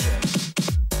station.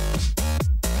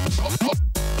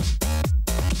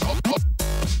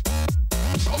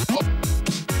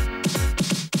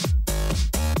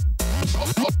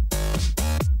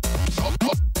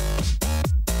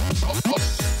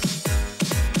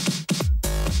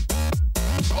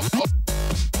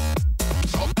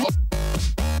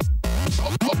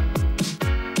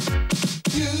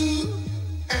 You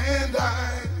and I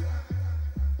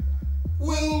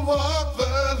will walk the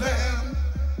land,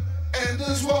 and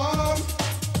as one,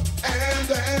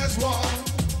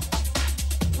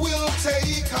 we'll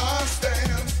take our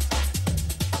stand.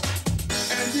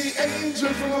 And the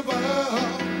angel from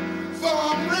above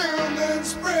fall round and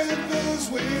spread those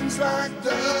wings like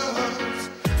doves.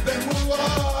 Then we'll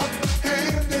walk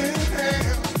hand in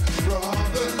hand,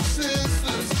 brothers,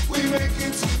 sisters, we make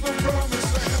it to the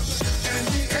promised land. And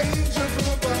the angel from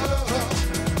above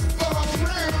fall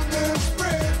round and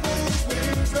spread those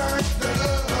wings like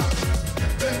doves.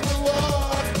 Then we'll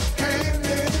walk hand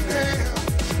in hand,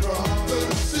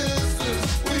 brothers, sisters,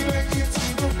 we make it to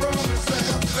the promised land.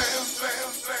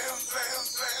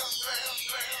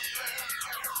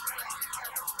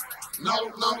 No,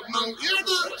 hear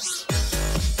this.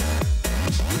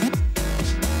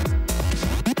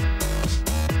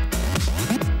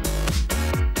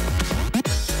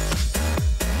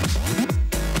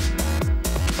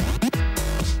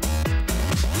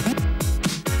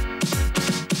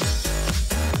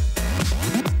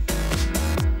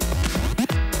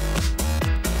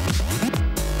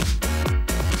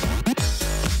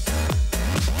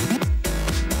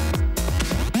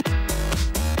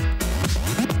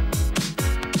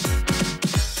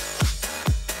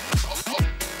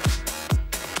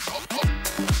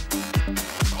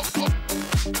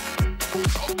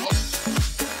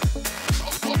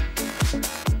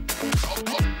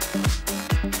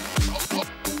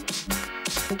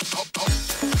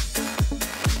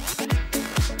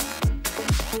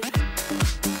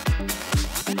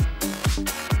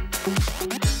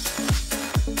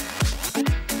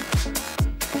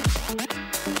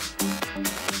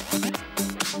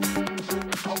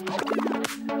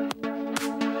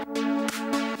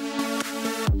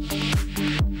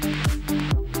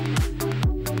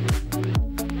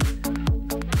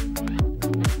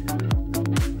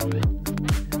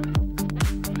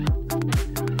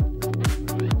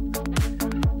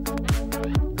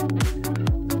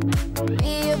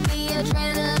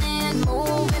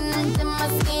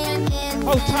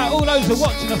 Hold tight, all those who are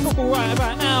watching the football right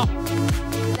about now.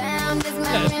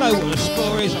 Let us know what the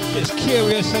score is. I'm just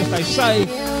curious, as they say.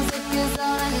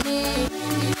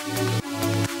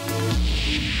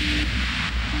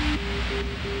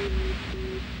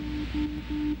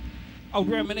 Old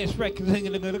reminisce record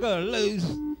thinking they're gonna lose.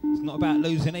 It's not about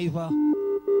losing either.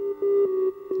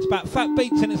 It's about Fat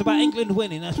Beats and it's about England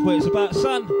winning. That's what it's about,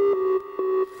 son.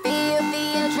 Feel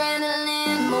the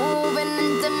adrenaline moving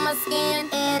into my skin.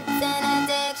 It's an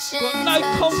addiction. Got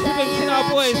no confidence in our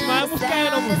boys, man. What's going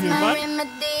on with you, man?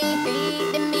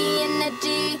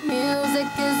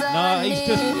 No, he's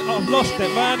just, I've lost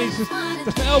it, man. He's just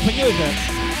not helping you, is it?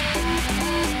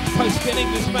 Supposed to be an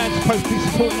Englishman, supposed to be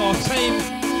supporting our team.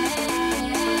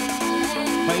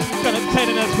 But he's going to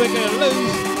telling us we're going to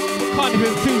lose. What kind of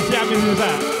enthusiasm is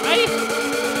that? Hey?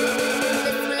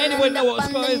 Anyone know what the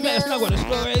score is? Let us know what the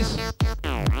score is.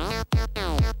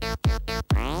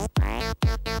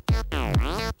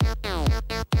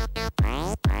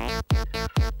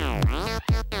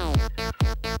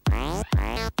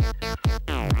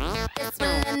 This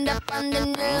will end up on the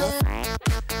news.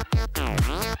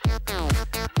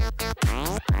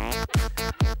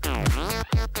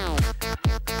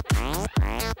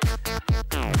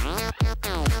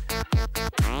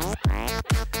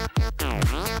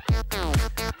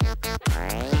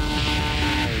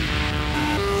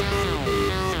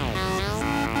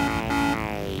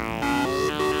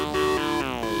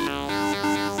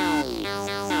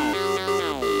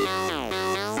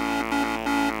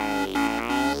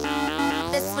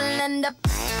 end up.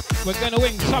 We're going to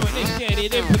win something this year. The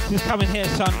Olympics is coming here,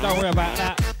 son. Don't worry about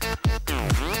that.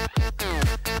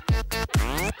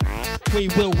 We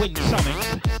will win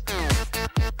something.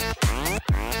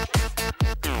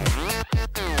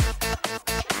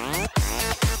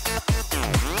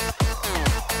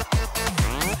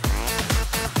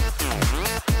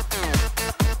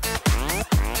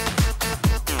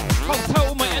 Hold tight,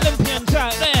 all my Olympians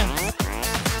out there.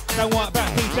 Don't worry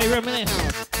about DJ Reminisce.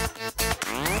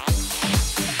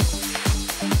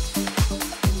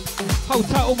 Hold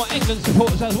tight, all my England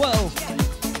supporters as well.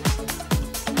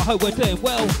 I hope we're doing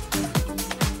well.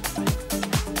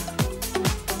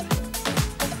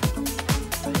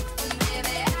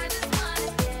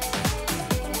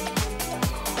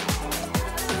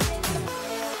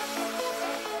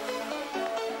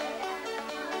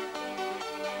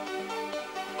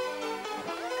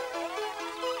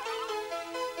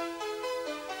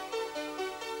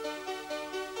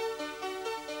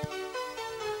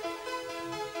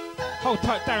 Hold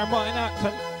tight, Darren Martin out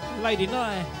to Lady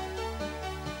Nye.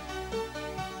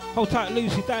 Hold tight,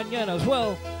 Lucy Danielle as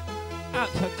well.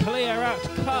 Out to Clear, out to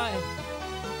Kai.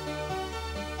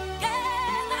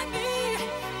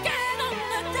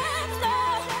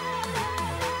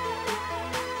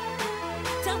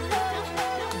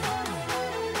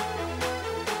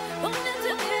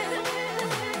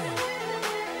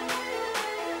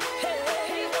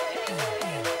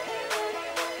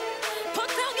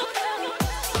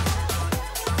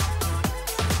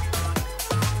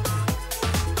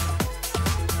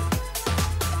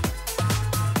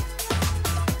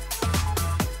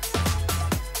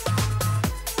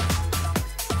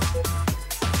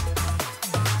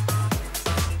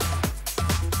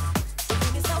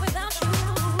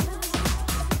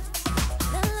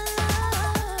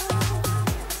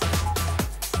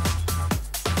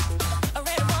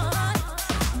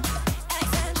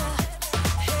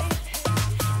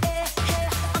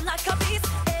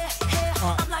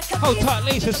 Hold tight,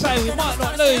 Lisa saying we might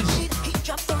not lose.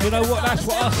 You know what, that's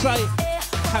what I say.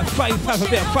 Have faith, have a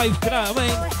bit of faith, you know what I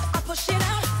mean?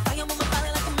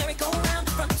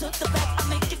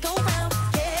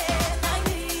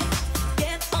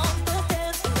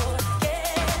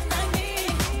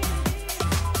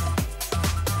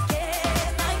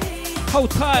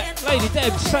 Hold tight, Lady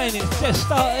Deb saying it's just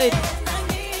started.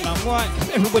 And I'm right, 'cause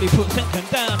everybody puts England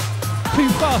down too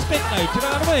fast, didn't they? Do you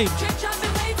know what I mean?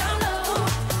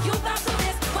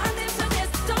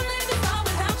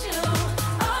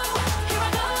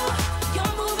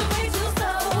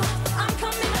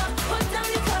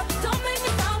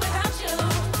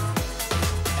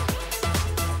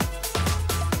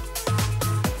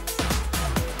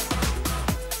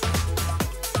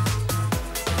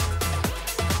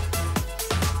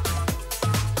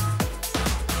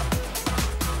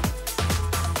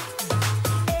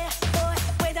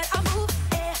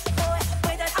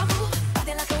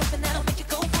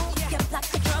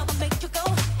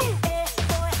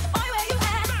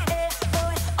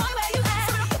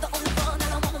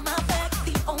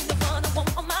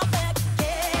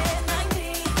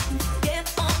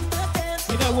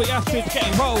 What you have to do to get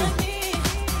involved.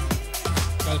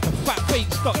 Go to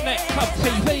phatbeats.net, Club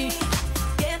TV.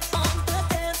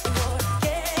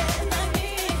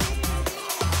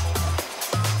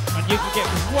 And you can get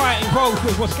right involved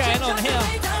with what's going on here.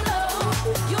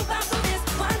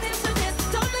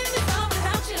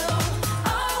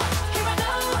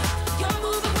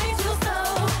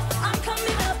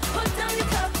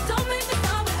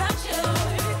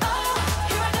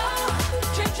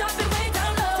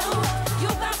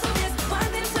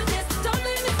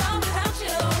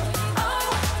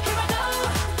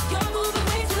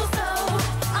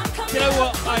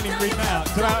 I ain't even reading that out,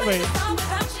 do you know what I mean?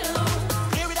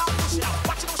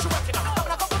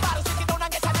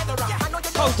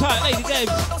 Hold tight, Lady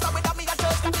Debs.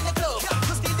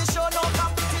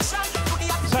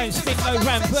 Saying Stink No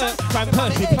Van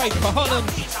Persie played for Holland.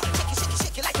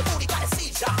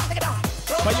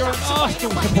 But you're an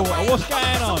Arsenal supporter, what's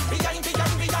going on?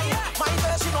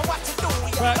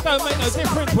 But it don't make no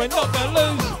difference, we're not going to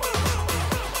lose.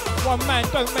 One man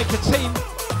don't make a team.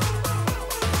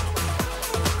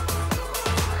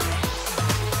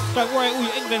 Don't worry, all you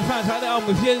England fans out there, I'm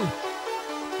with you.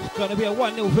 It's going to be a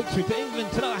 1-0 victory to England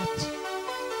tonight.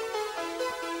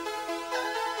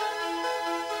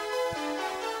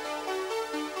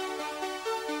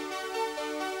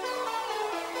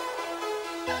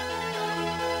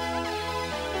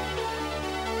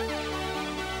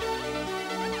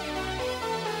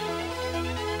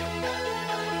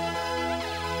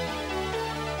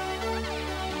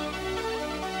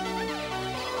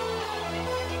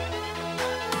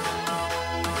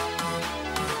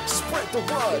 the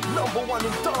word, #1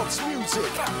 in dance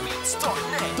music.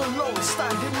 Phatbeats.net, the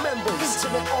long-standing members.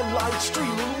 Internet online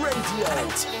streaming radio.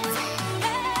 And TV.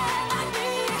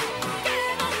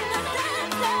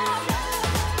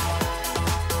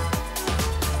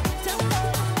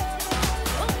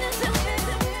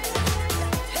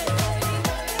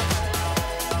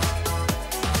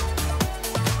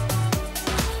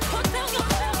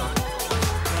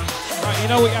 You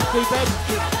know what you have to do, Deb?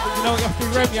 You know what you have to do,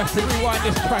 Rem? You have to rewind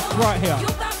this track right here.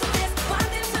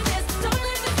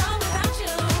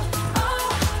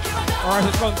 Or has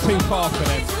it gone too far for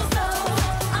them?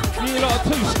 You lot are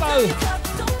too slow.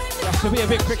 You have to be a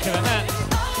bit quicker than that.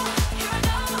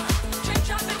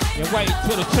 You wait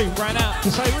till the tune ran out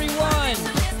to say rewind.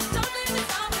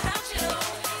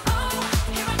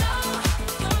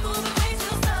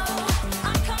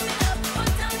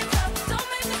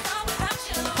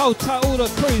 Hold tight, all the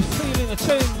crew feeling the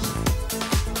tunes.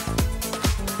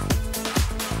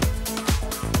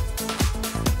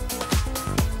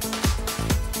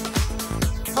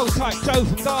 Hold tight, Joe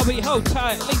from Derby. Hold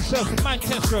tight, Lisa from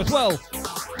Manchester as well.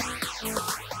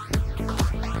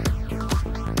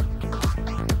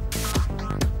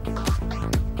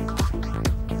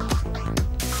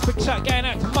 Quick shout going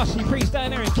out to Mushy Priest down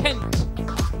there in Kent.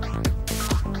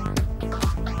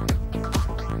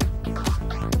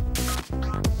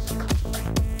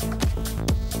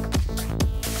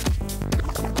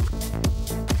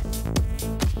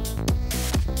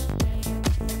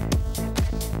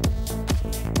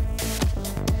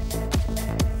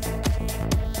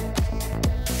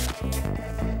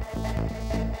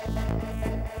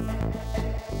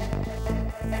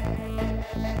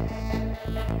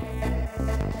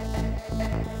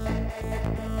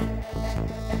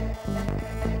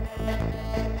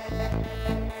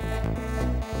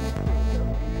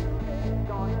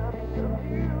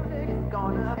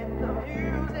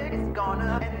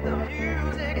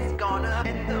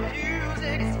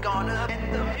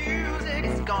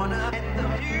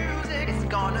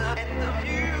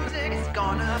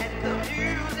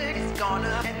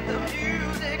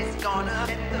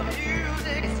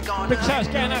 Big shouts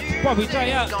going out to Bobby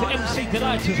J, out to MC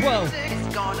Delight as well.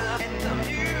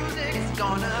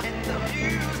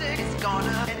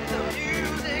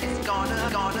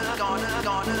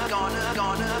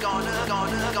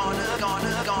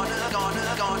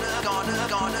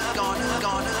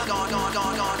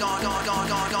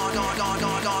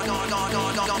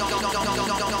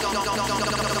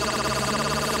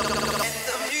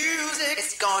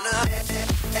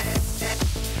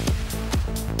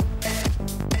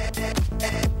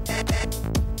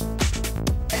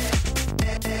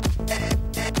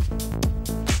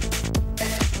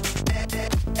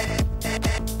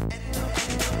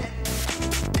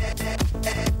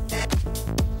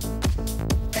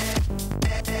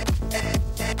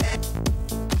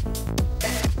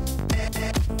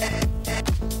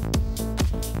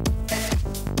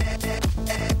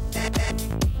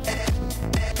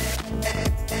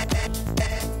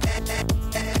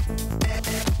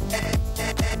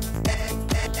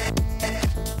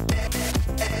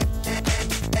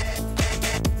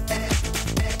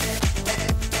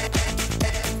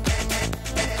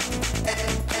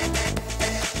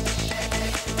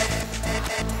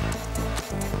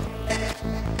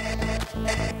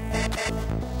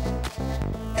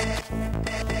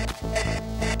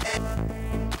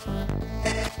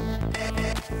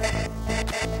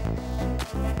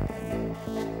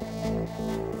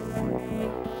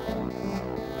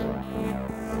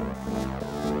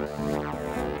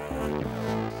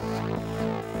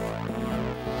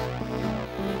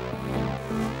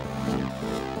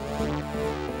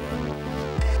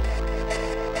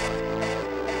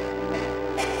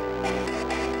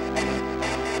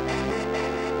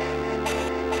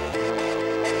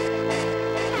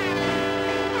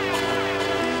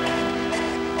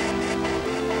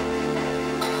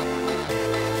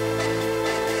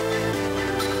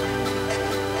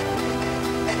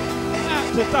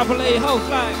 To Double E, hold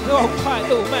tight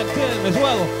little man Dylan as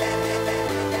well.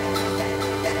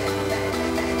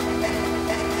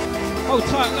 Hold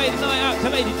tight Lady Night out to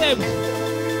Lady Debs.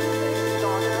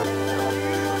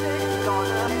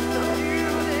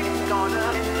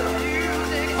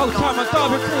 Hold tight my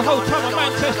Derby crew, hold tight my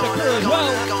Manchester crew as well.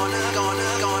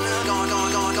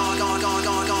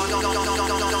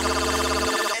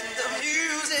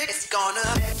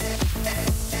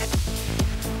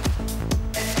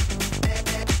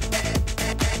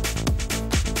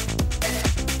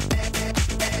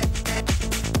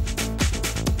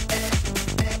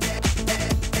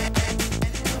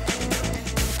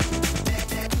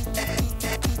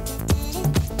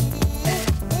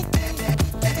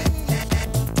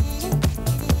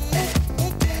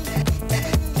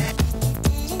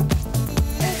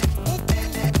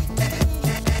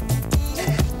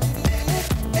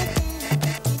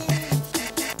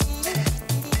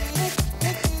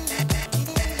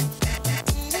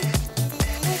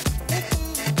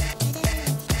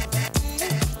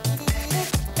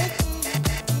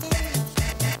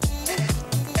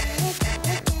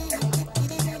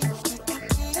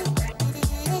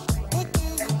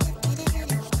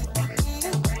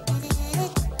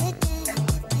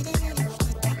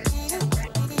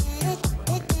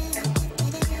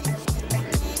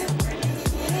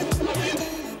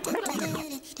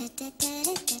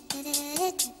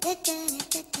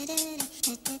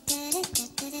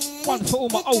 One for all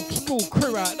my old school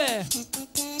crew out there.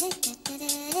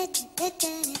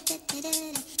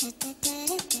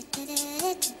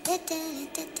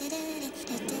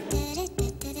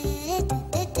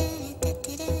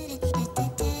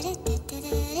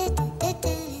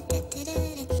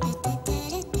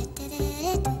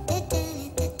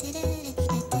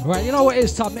 Right, you know what it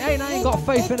is, Tom? I ain't got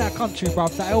faith in that country,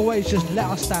 bruv. They always just let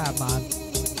us down, man.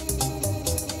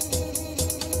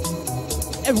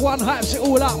 Everyone hypes it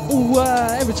all up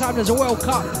every time there's a World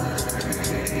Cup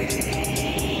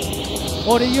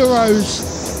or the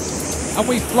Euros, and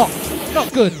we flop.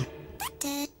 Not good.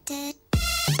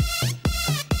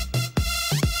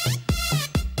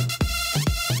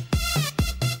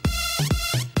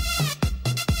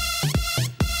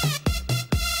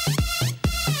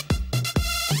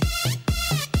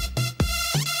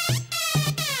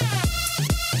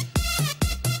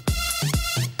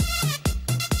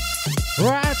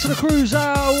 Right out to the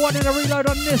cruiser, wanting a reload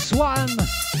on this one.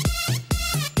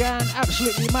 Going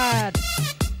absolutely mad.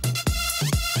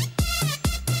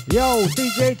 Yo,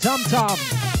 DJ Tum Tum.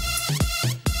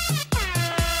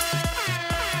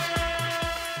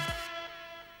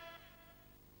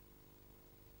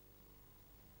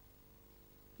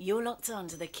 You're locked on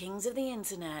to the kings of the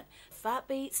internet,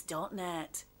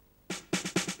 phatbeats.net.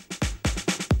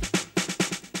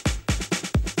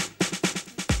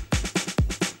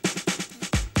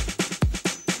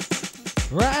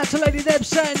 Right out to Lady Deb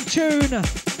saying tune.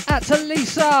 Out to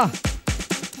Lisa.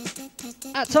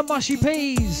 Out to Mushy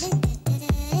Peas.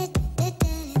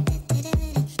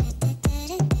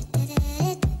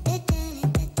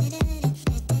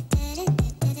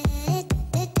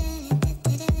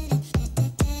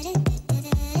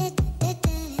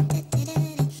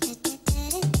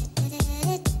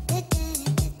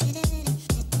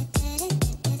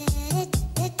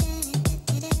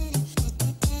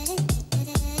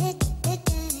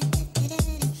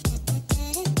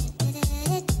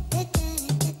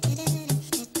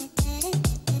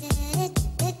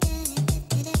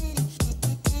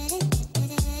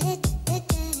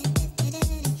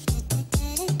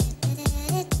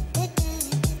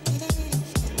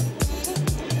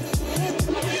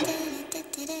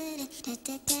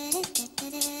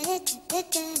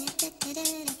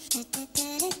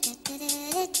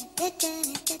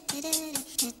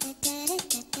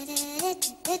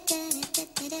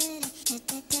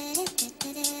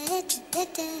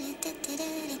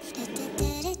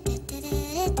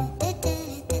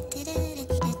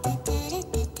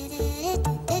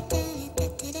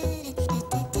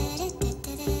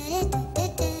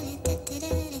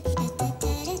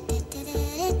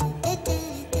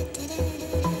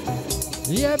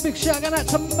 Yeah, big shout out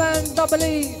to Man Double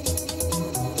E.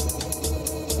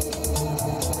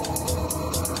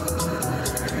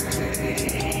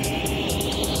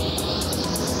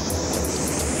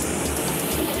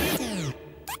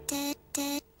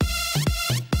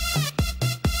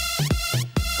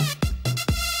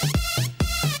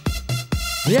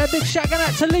 Yeah, big shout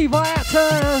out to Levi, out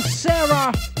to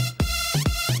Sarah.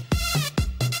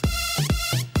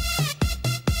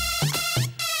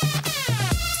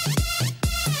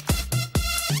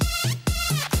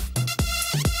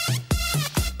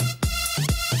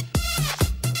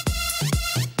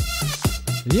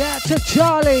 Yeah, to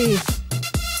Charlie.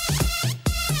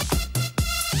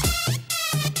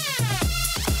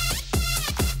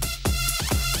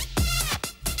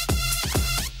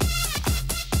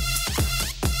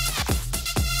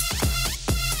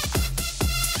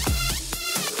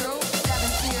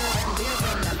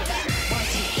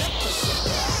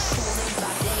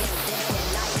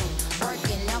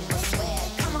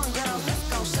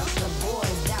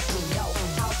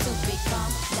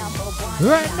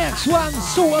 Right, next one,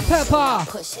 Salt and Pepper.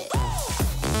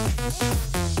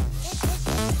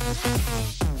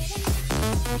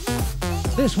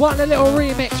 This one, a little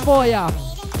remix for ya.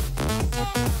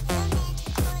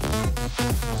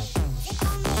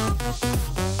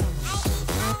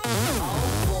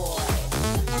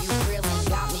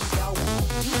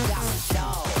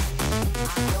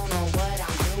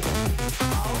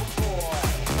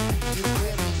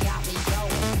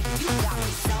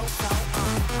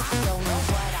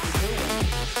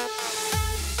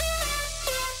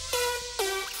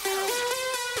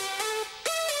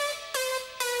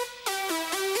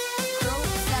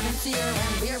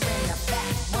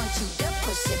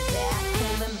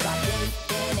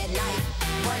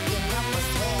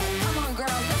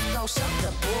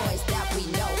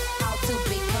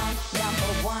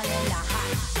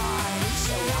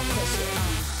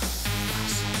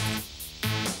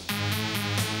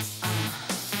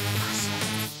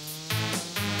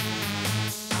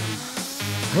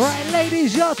 Right,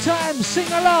 ladies, your time.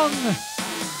 Sing along.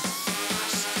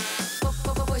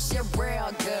 Push it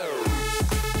real good.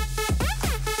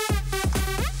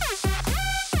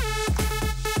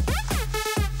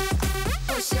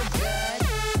 Push it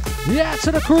good. Yeah,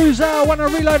 to the cruiser. Want to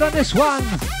reload on this one.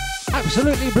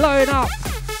 Absolutely blowing up.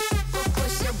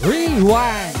 Push it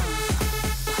Rewind.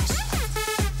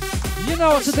 You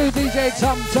know what to do, DJ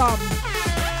Tum Tum.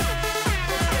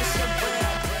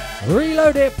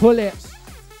 Reload it, pull it.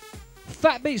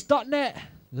 Phatbeats.net.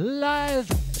 Live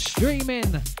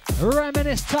streaming.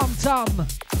 Reminisce Tum Tum.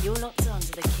 You're locked on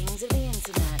to the kings of the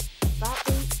internet.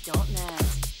 Phatbeats.net.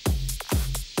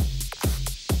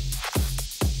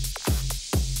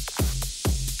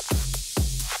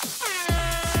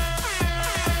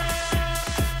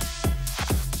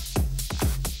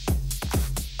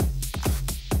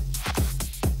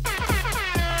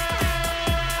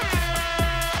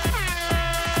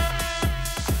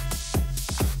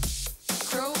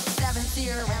 Crew 7's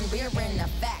here and we're in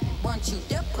effect. Want you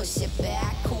to push it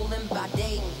back, cooling by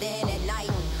day, then at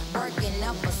night, working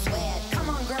up a sweat. Come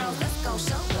on, girls, let's go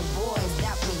show the boys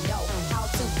that we know how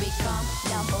to become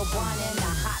 #1 in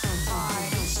the hot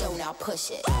party show. Now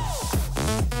push it.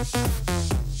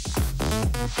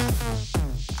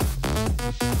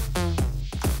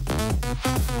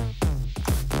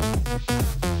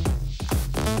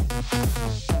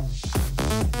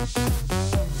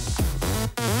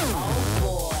 Oh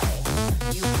boy,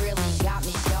 you really got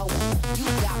me going. You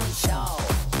got me so.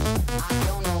 I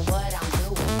don't know what I'm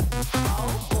doing. Oh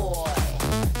boy,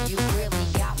 you really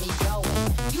got me going.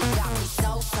 You got me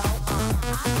so.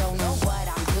 I don't know what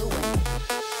I'm doing.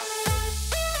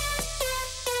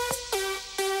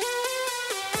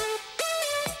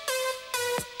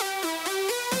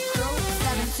 Crew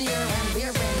 7's here and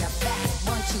we're in effect.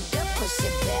 Want you to push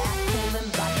it back, cooling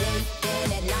by day,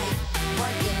 then at night,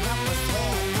 working up a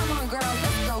sweat. Come on, girl,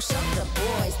 let's go show the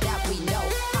boys that we know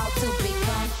how to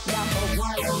become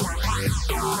 #1 in the hot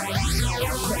party.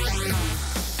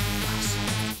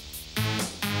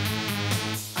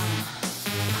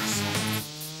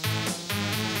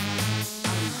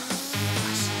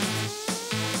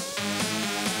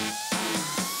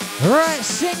 Right,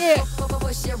 sing it.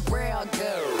 Push it real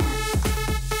good.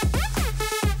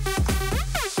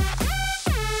 Push it good.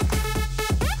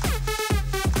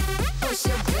 Push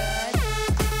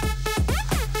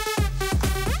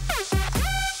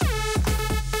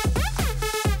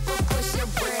it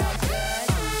real good.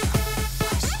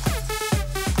 Push it good.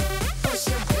 Push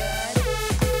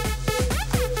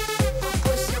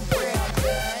it real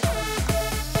good.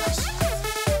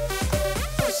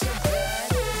 Push it good.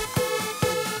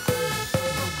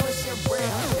 Push it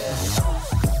real good.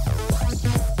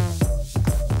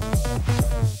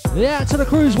 Yeah, to the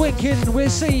cruise winking. We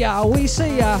see ya. We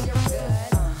see ya.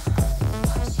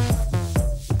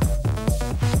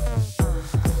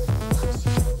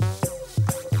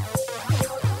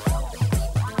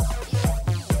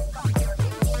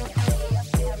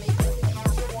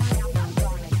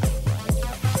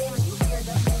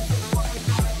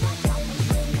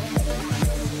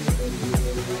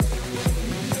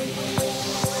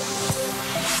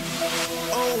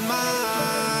 Oh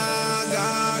my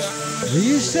gosh,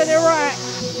 You said it right.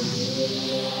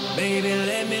 baby,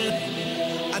 let me.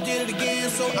 I did it again,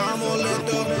 so I'm gonna let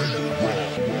the.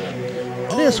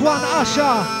 This one,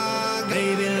 Usher.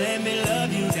 Baby, let me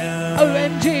love you down.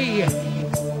 OMG.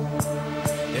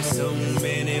 There's so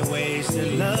many ways to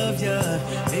love ya.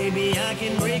 Baby, I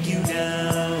can break you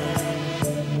down.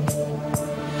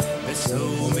 There's so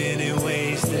many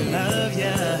ways to love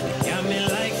ya. Got me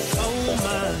like, oh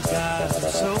my God,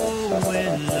 I'm so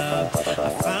in love. I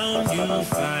found you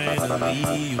finally.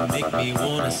 You make me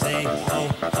wanna say, oh,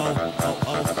 oh, oh,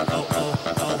 oh, oh, oh,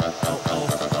 oh, oh, oh,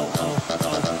 oh,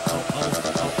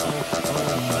 oh,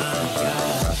 oh my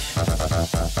gosh.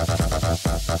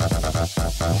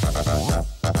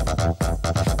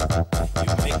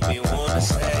 You make me wanna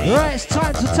say. Right, it's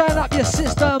time to turn up your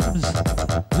systems.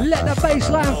 Let the bass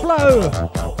line flow.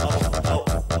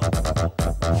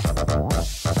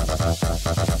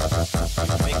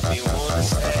 Make me wanna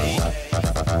say.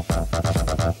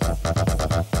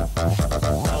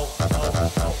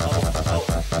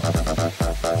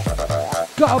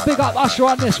 Got a big up Usher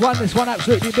on this one. This one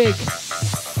absolutely big.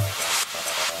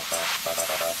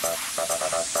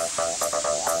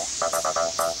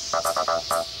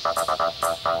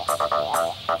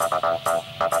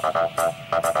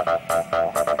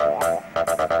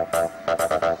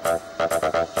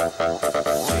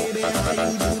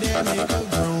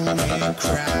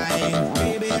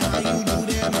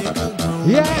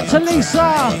 Yeah, to Lisa.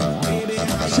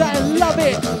 Say love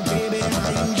it.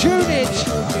 Tunage.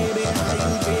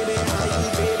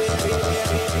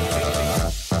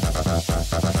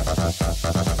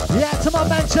 Yeah, to my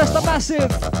Manchester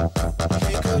Massive.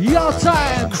 Your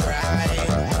time.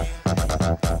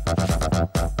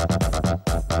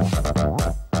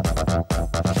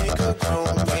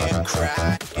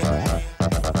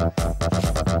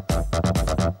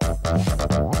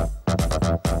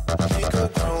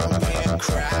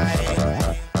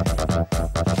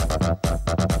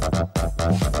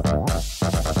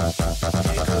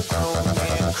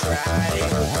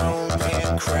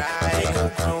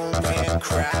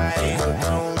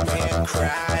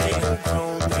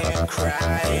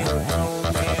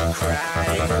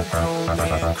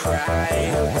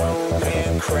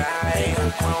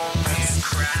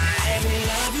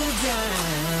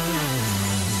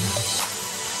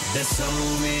 There's so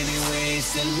many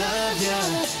ways to love you,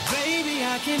 baby,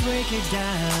 I can break it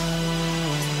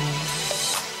down.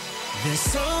 There's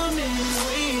so many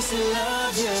ways to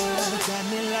love you, got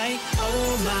me like,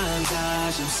 oh my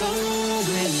gosh, I'm so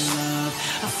in love.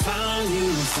 I found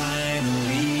you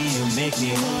finally, you make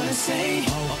me wanna say,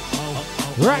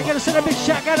 Right, gonna send a big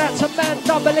shout out to Man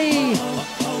Double E,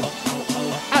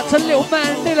 out to Little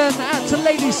Man Dylan, out to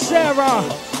Lady Sarah,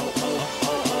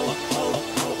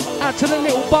 out to the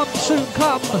Little Bump Soon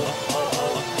Come.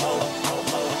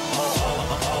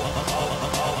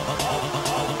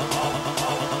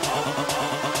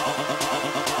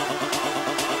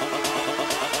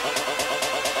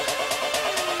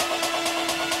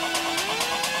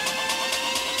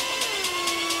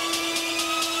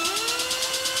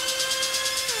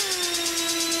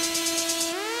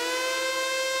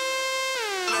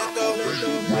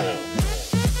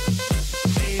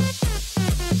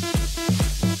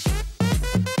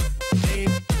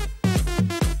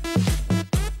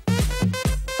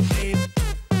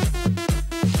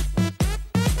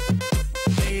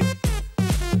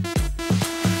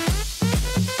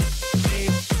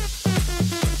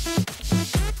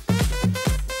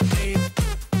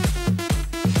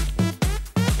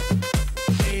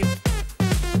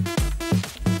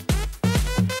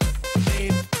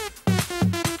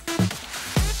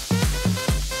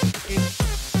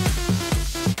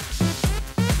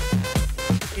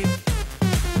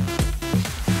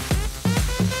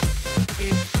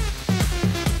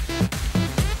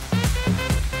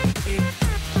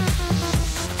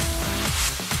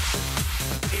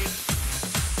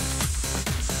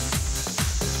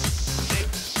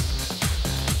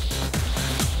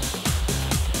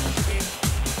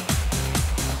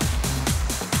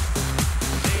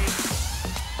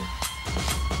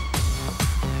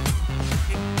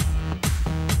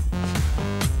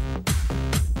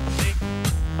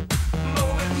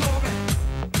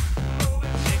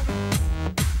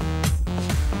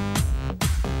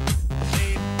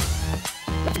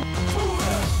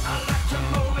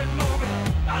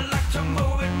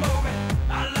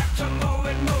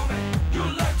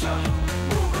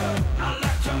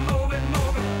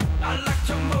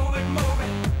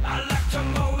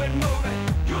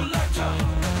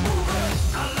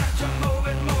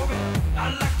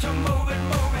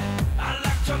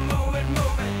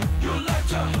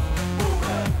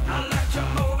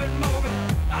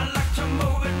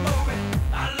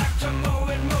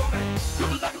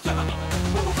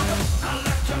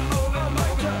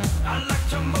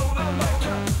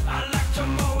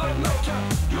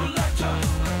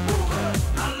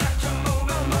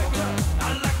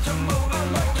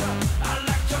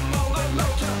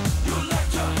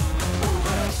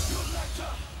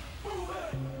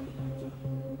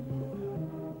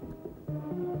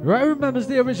 Right, who remembers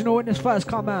the original when this first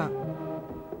come out?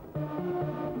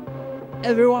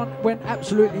 Everyone went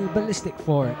absolutely ballistic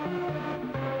for it.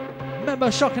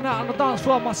 Remember shocking out on the dance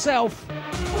floor myself.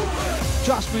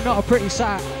 Trust me, not a pretty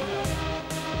sight.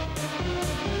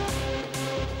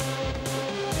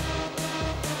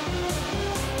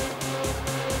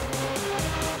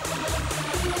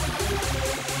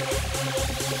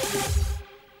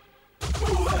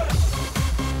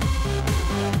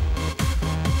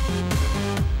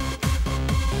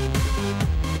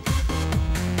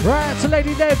 Right, to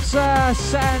Lady Debs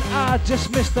saying, I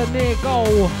just missed a near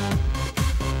goal.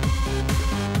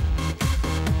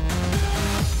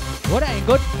 Well, that ain't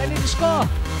good. They need to score.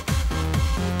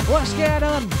 What's going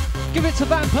on? Give it to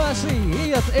Van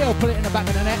Persie. He'll put it in the back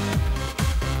of the net.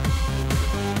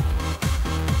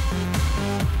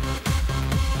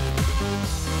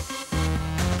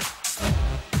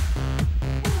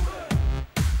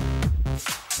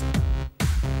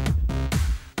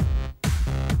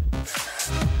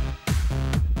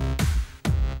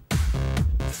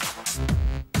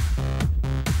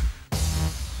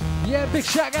 Yeah, big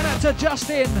shout out to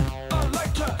Justin.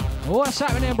 What's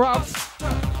happening, bro?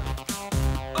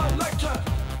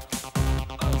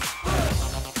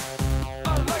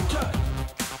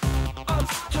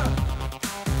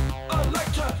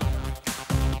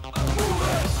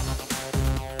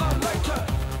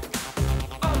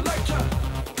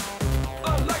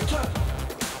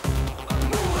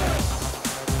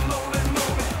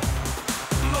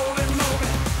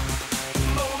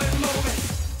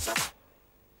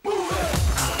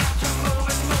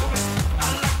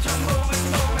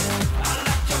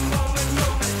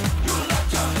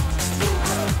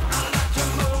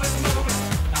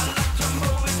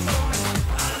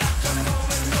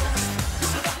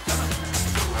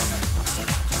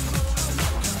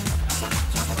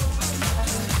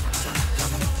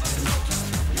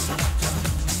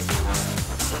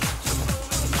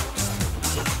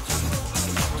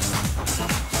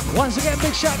 Once again,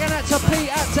 big shout out to Pete,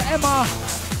 out to Emma.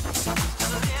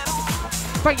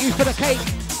 Thank you for the cake.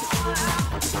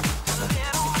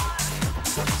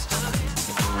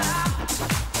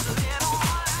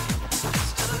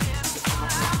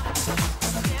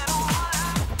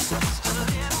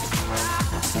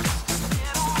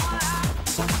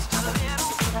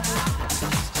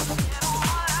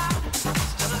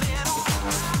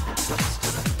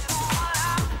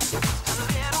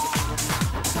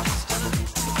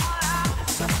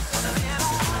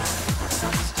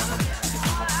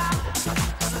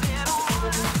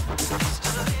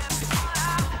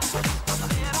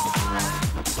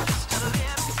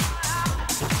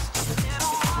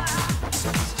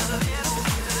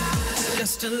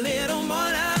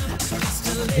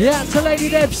 Yeah, to Lady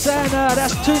Debs, and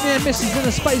that's two near misses in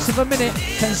the space of a minute.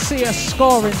 Can see us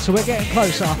scoring, so we're getting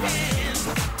closer.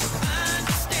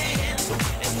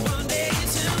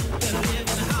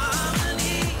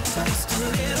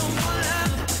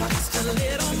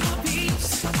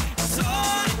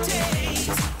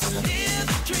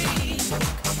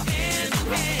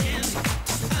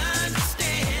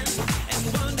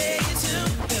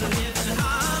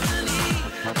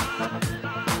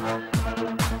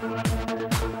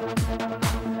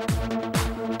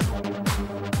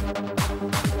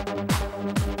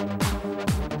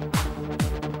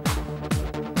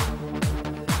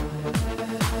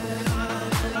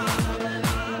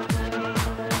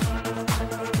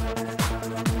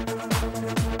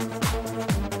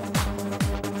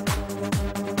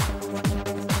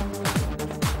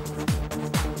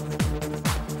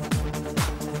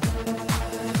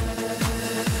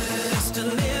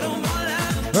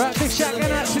 Right, big shout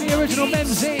out to the original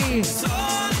Memsy.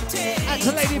 Out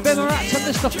to Lady Bimmer, out to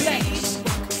Mr. Flex.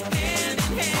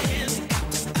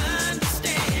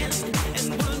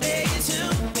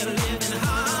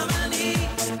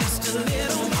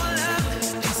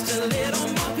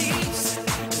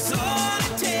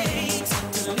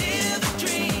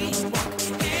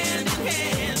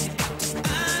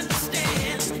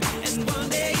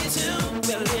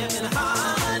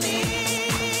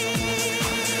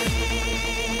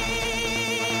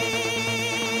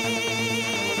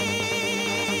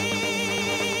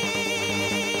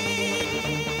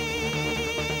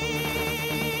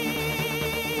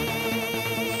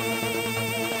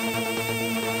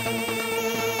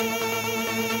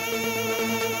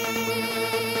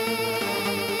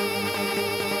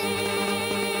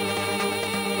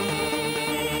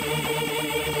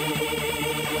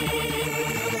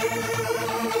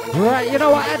 Right, you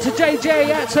know what, out to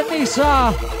JJ, out to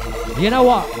Nisa. You know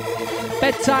what,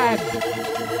 bedtime.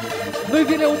 Move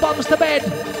your little bums to bed.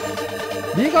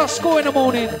 You got school in the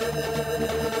morning.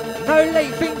 No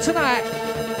late thing tonight.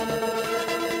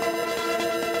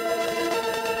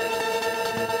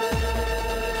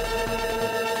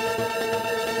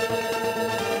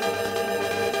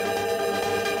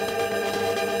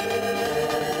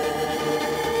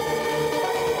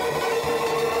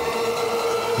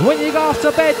 When you go off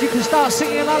to bed, you can start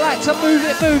singing. I like to move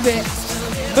it, move it.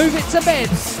 Move it to bed.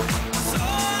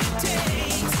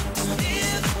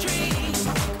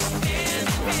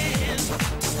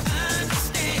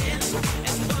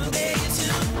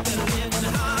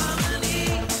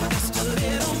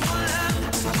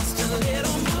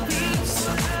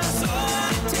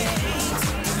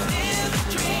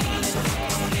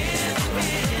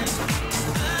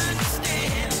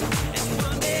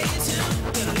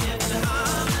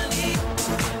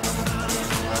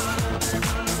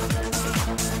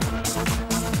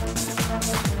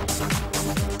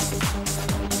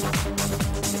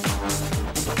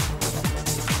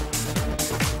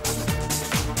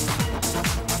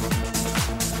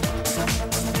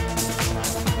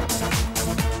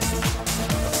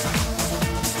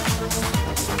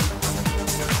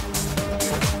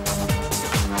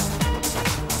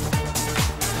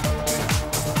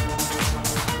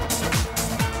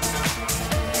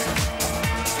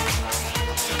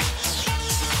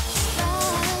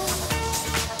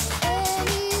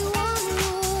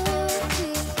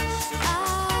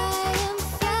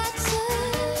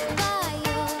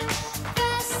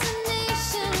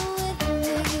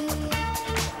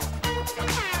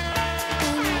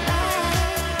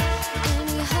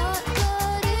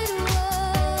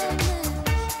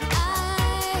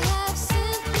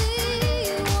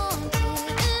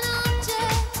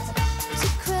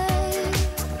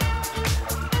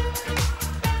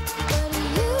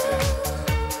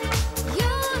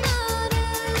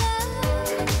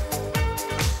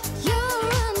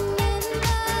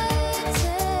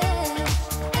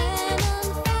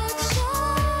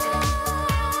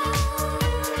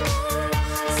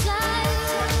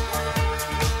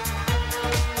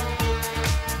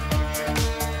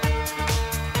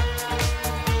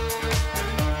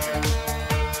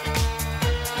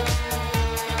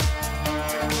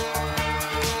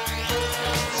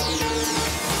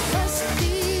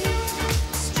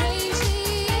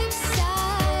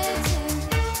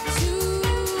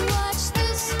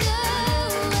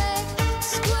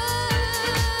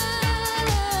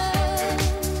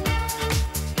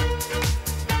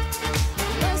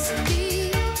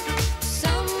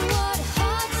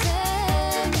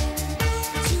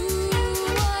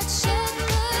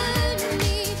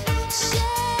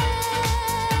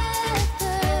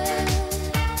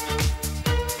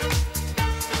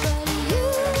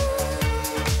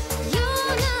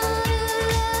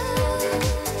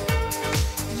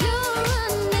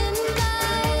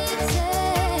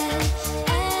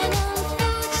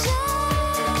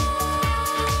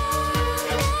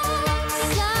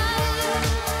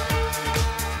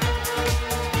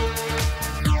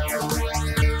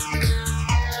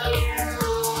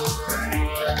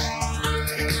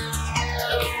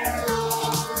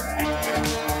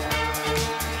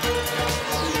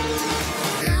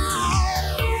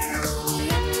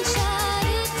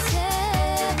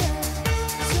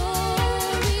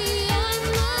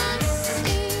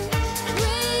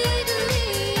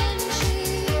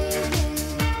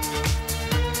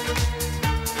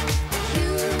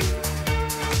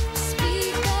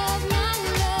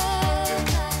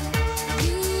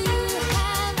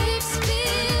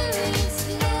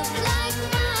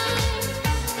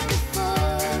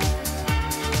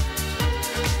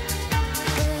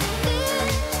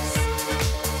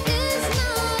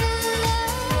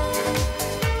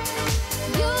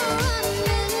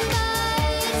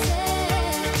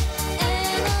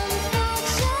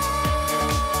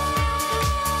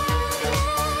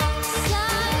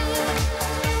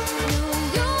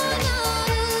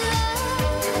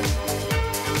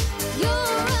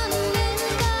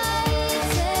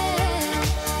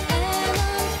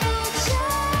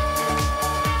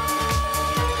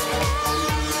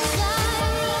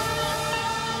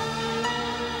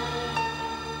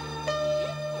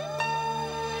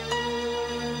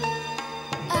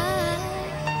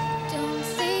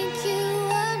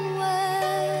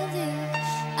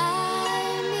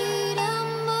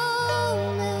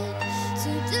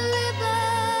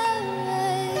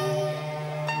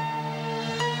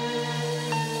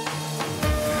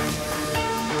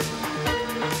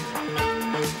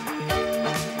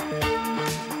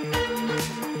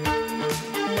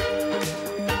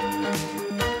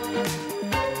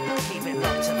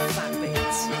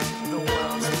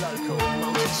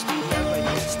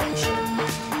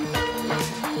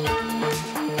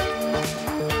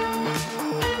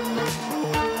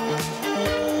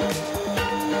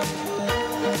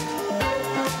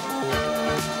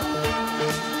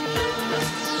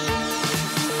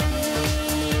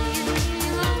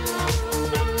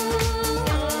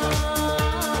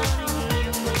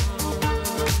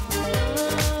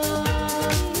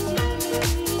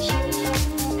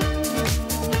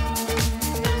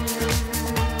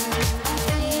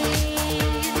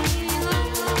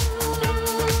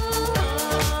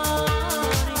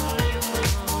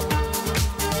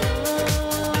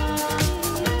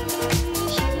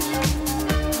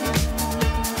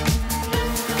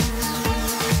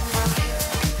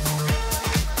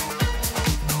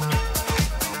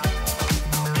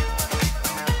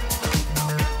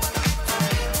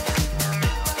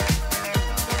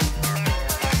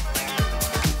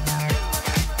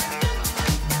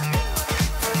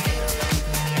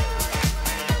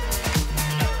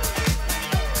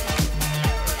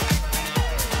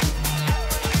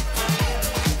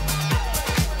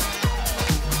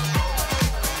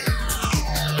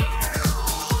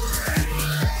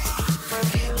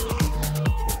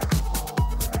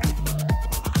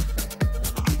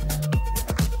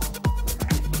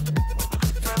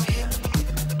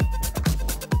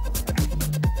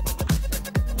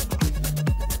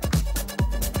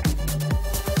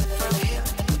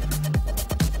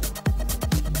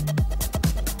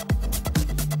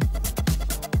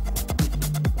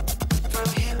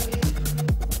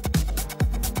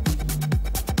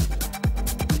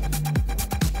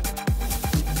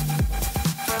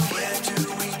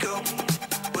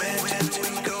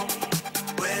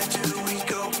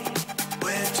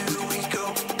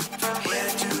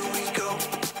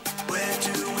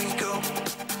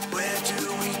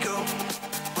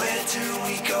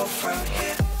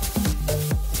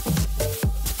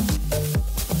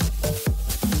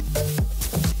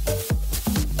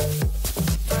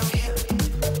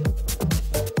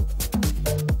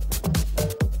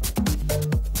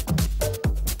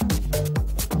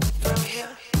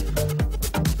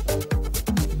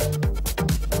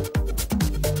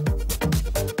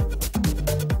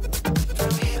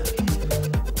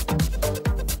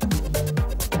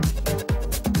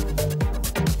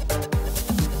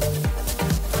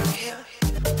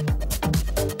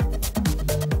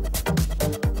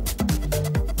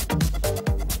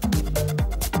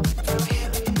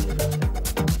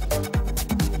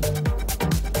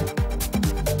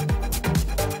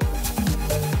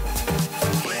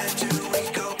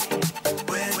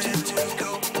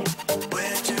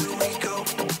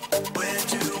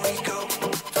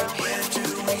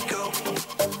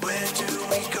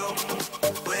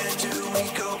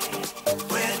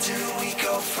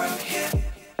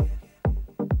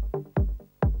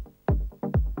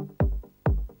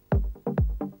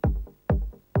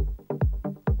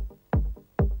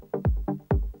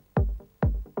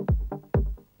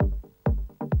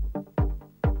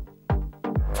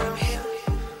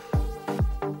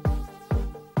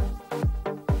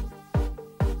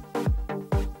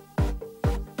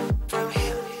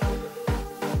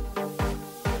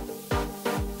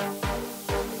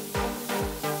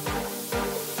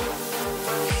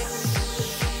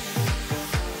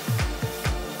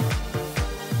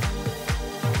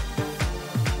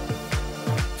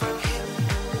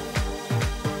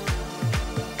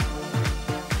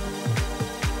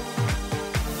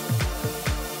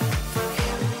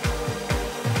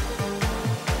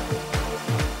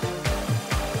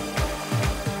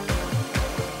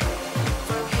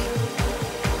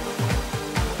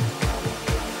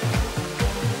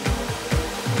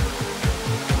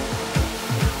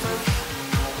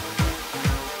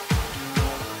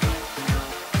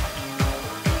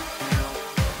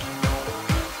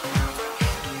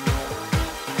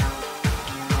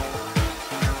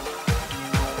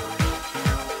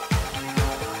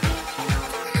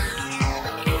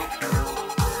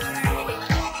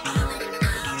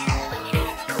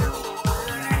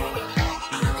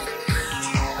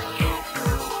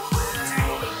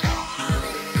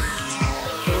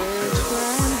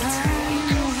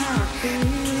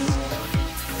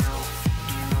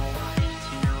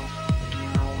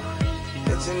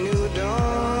 It's a new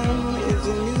dawn, it's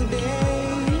a new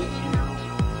day.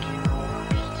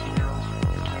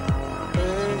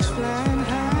 Birds flying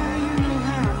high, you know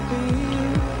how I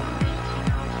feel.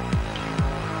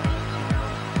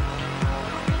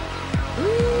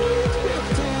 Ooh, it's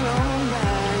drifting on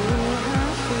by, you know how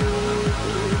I feel.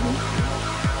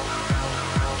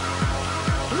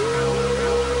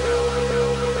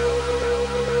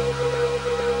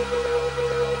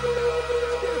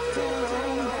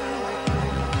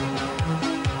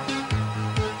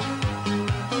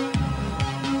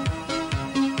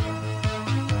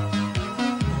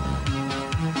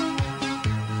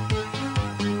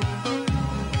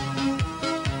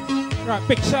 Right,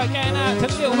 big shout getting out to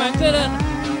Little Man Dylan,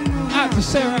 out to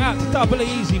Sarah, out to Double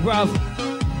Easy, bruv.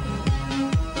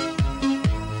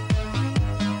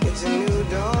 It's a new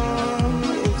dawn,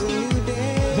 it's a new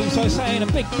day. He's also saying a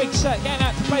big shout getting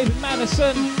out to Baby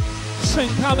Madison, soon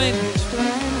coming. Birds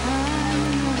flying high,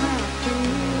 you know how I feel.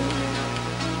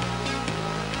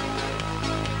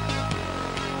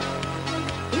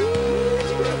 Ooh,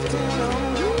 it's drifting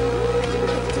on, it's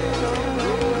drifting on.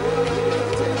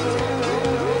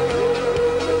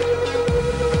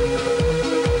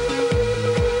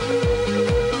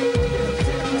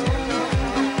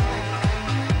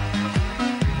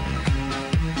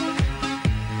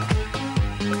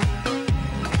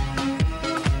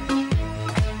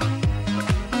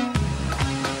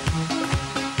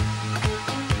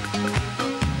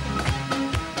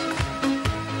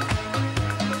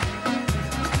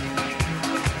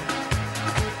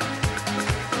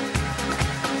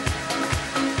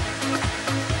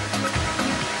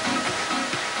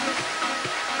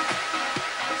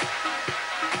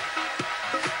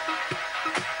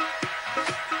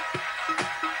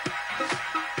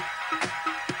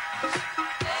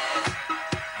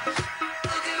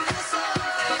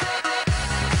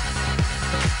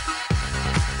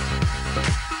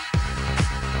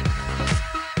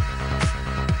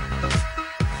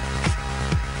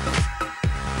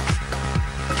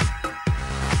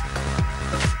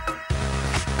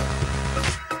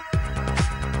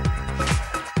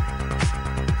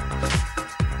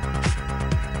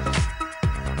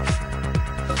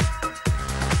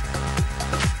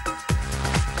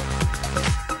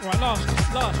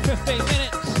 Last 15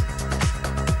 minutes.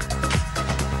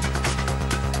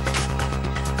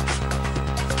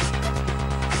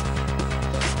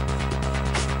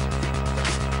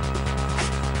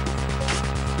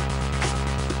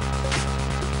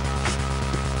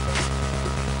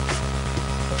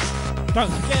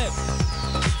 Don't forget,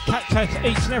 catch us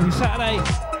each and every Saturday.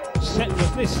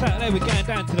 This Saturday we're going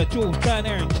down to the Jules down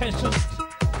there in Cheshunt.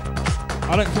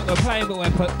 I don't think we're playing,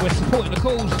 but we're supporting the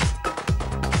cause.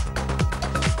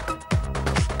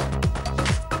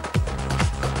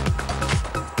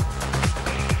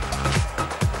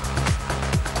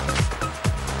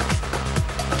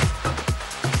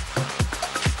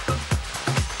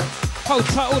 Hold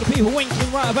tight, all the people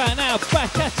winking right about now.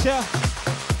 Back at ya.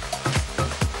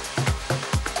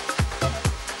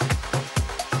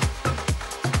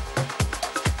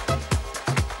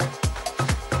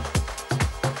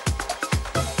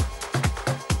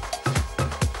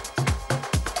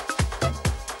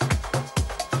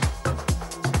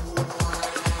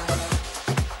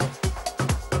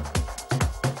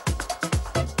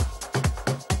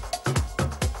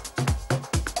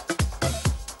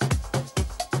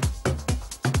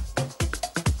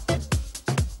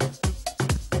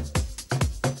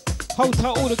 Hold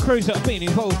tight, all the crews that have been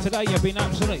involved today, you've been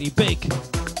absolutely big.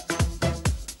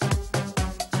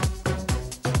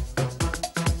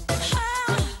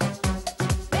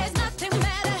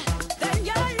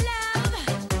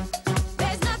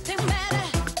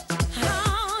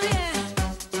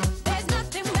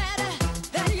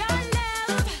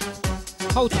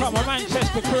 Hold tight, my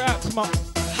Manchester crew, out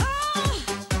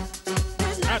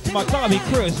to my Derby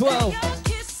crew as well.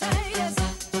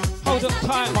 Hold up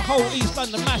tight, my whole East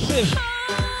London massive.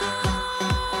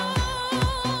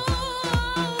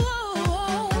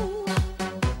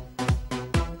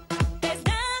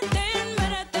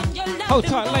 Hold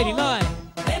tight, Lady Night.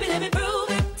 Baby, let me prove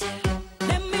it.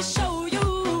 Let me show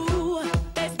you.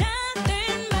 There's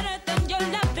nothing better than your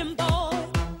loving boy.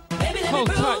 Baby, let Hold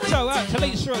me prove tight, Joe, out to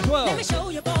Lisa as well. Let me show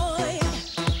you, boy.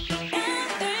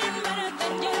 Nothing better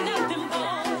than your loving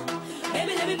boy.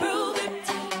 Baby, let me prove it.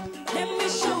 Let me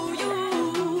show you.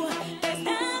 There's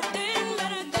nothing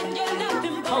better than your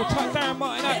loving boy. Hold tight, Darren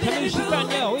Martin, out to Lucy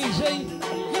Danielle, easy.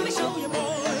 Let me show you, boy.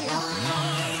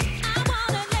 I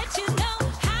wanna let you know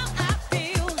how I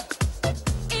feel.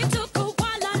 It took a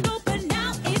while, I know, but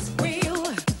now it's real.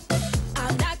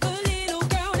 I'm like a little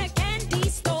girl in a candy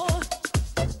store.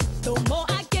 The more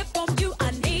I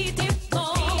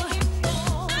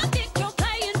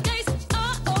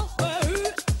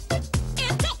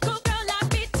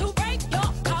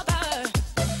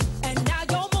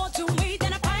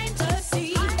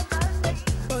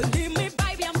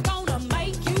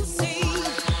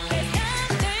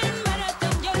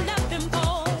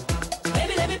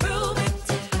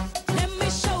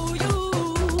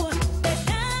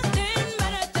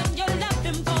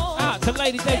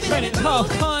dead train, it's half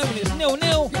time and it's 0-0.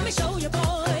 It'll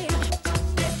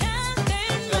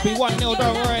be 1-0,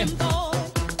 don't worry.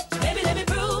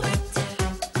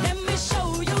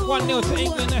 1-0 to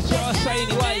England, that's what I say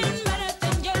anyway.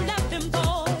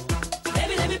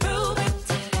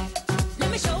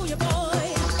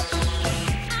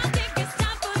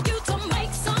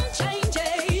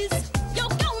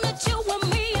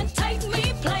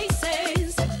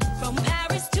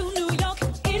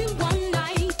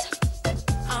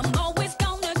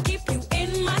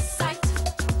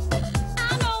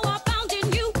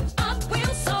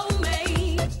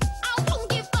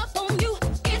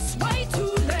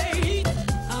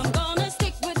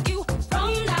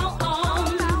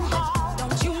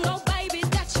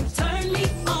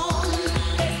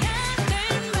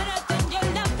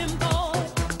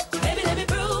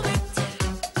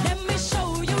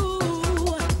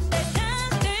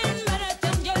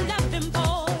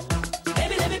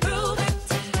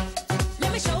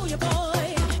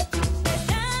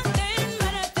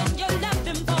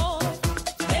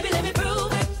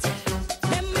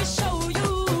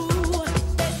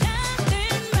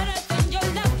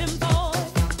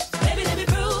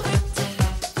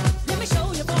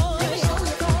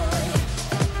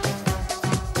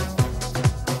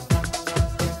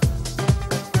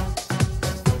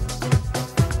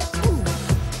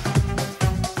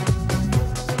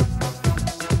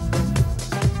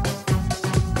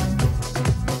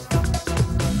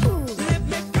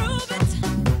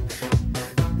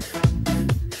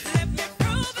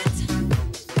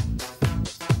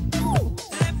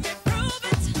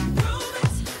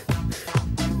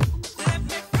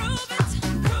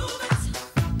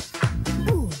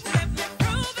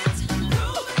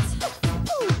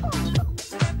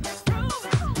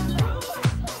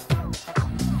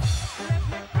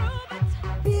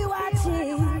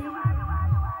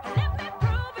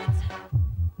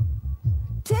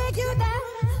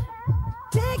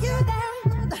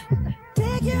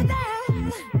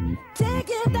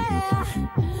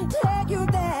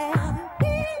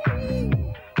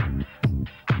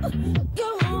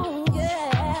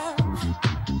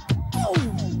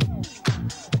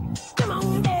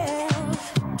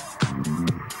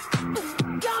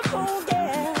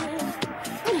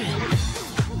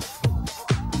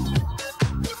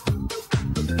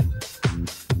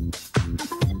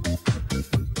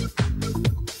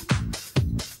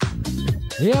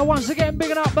 Yeah, once again,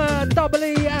 bigging up Double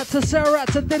E, out to Sarah, out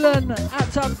to Dylan,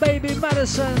 out to Baby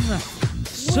Madison.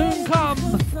 Soon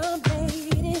come.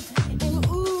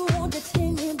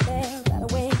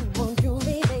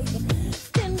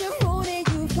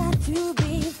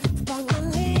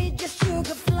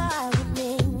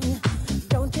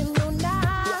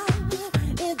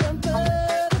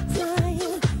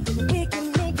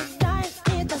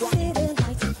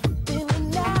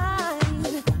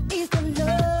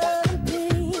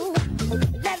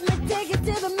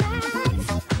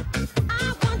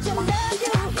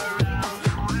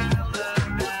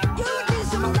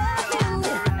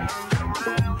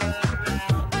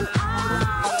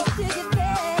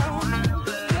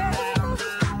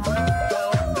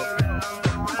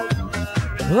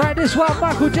 Right, this one,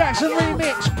 Michael Jackson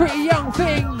remix, Pretty Young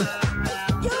Thing.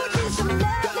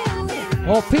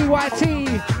 Or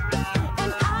PYT.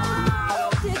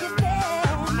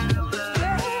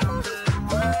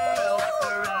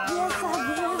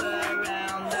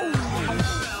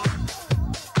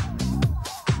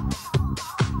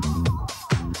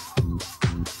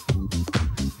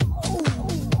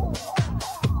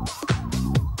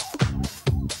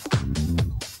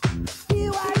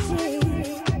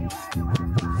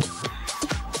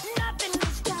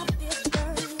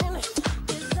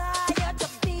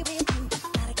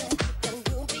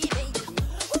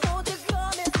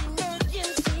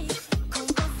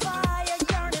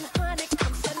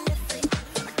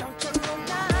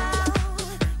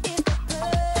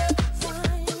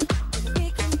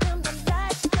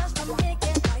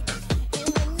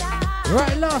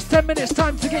 Right, last 10 minutes,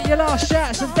 time to get your last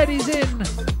shouts and Daddy's in.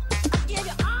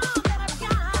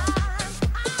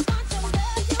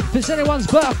 If it's anyone's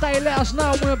birthday, let us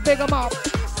know and we'll big them up.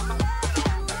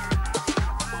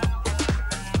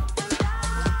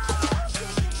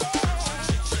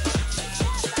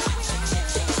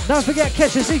 Don't forget,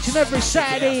 catch us each and every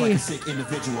Saturday,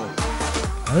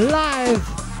 live,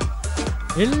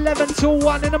 11 till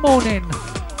 1 in the morning.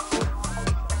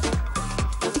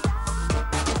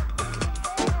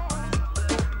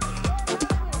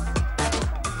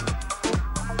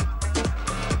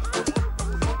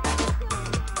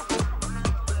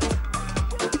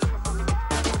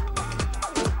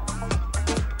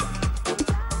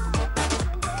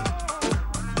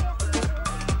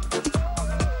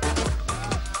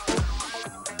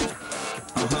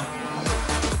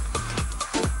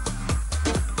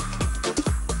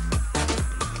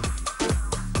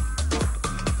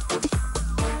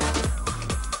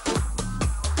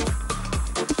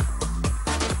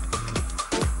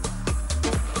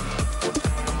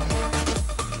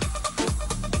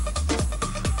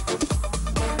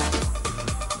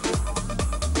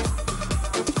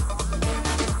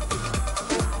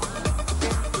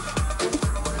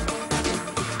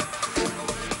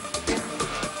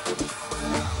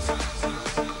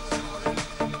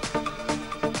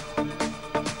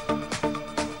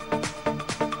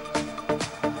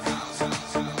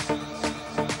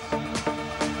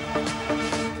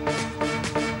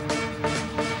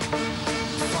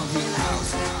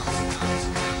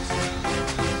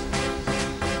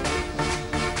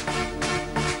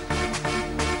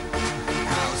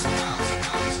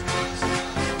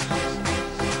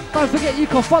 Don't forget you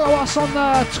can follow us on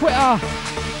Twitter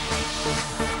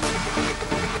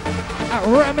at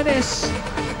Reminisce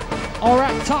or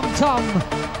at Tum Tum.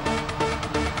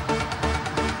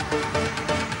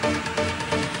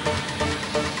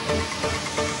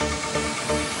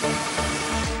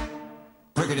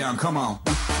 Break it down, come on.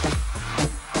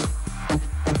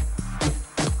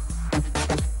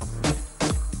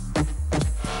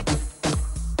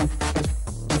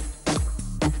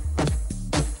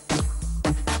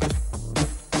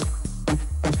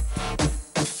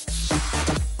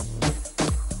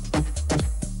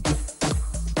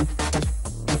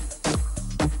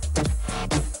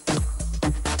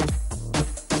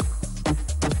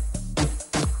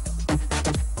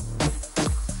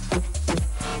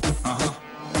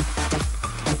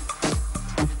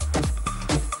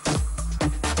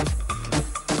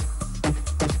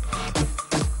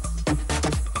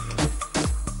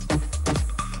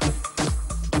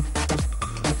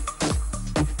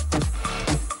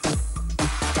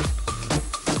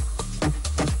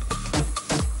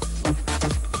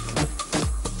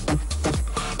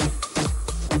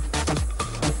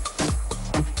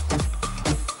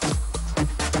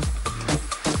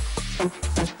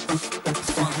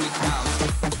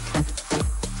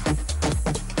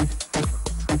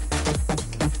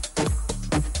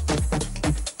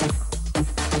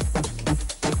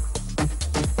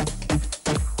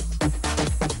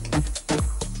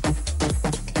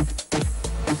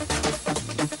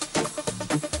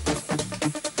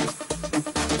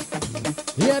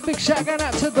 Yeah, big shout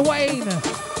out to Dwayne.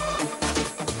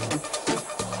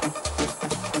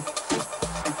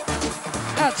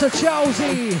 Out to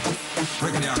Chelsea.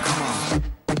 Break it down, come on.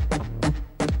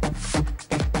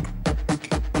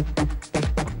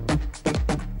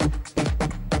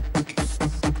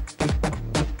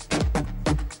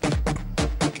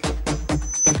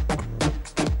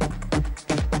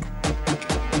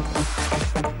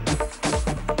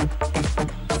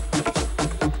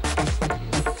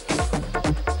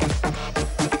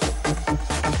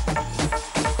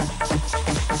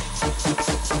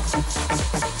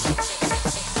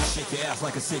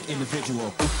 Like a sick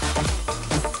individual.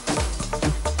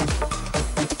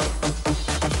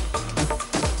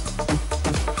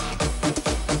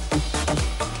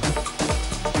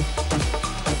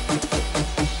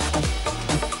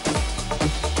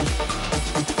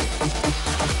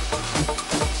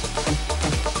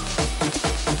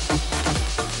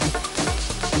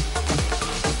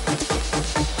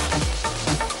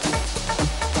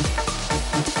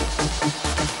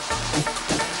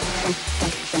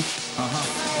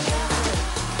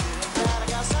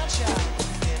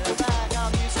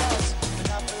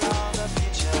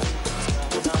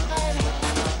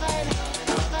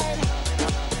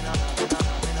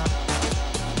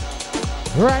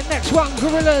 Right, next one,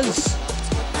 Gorillas.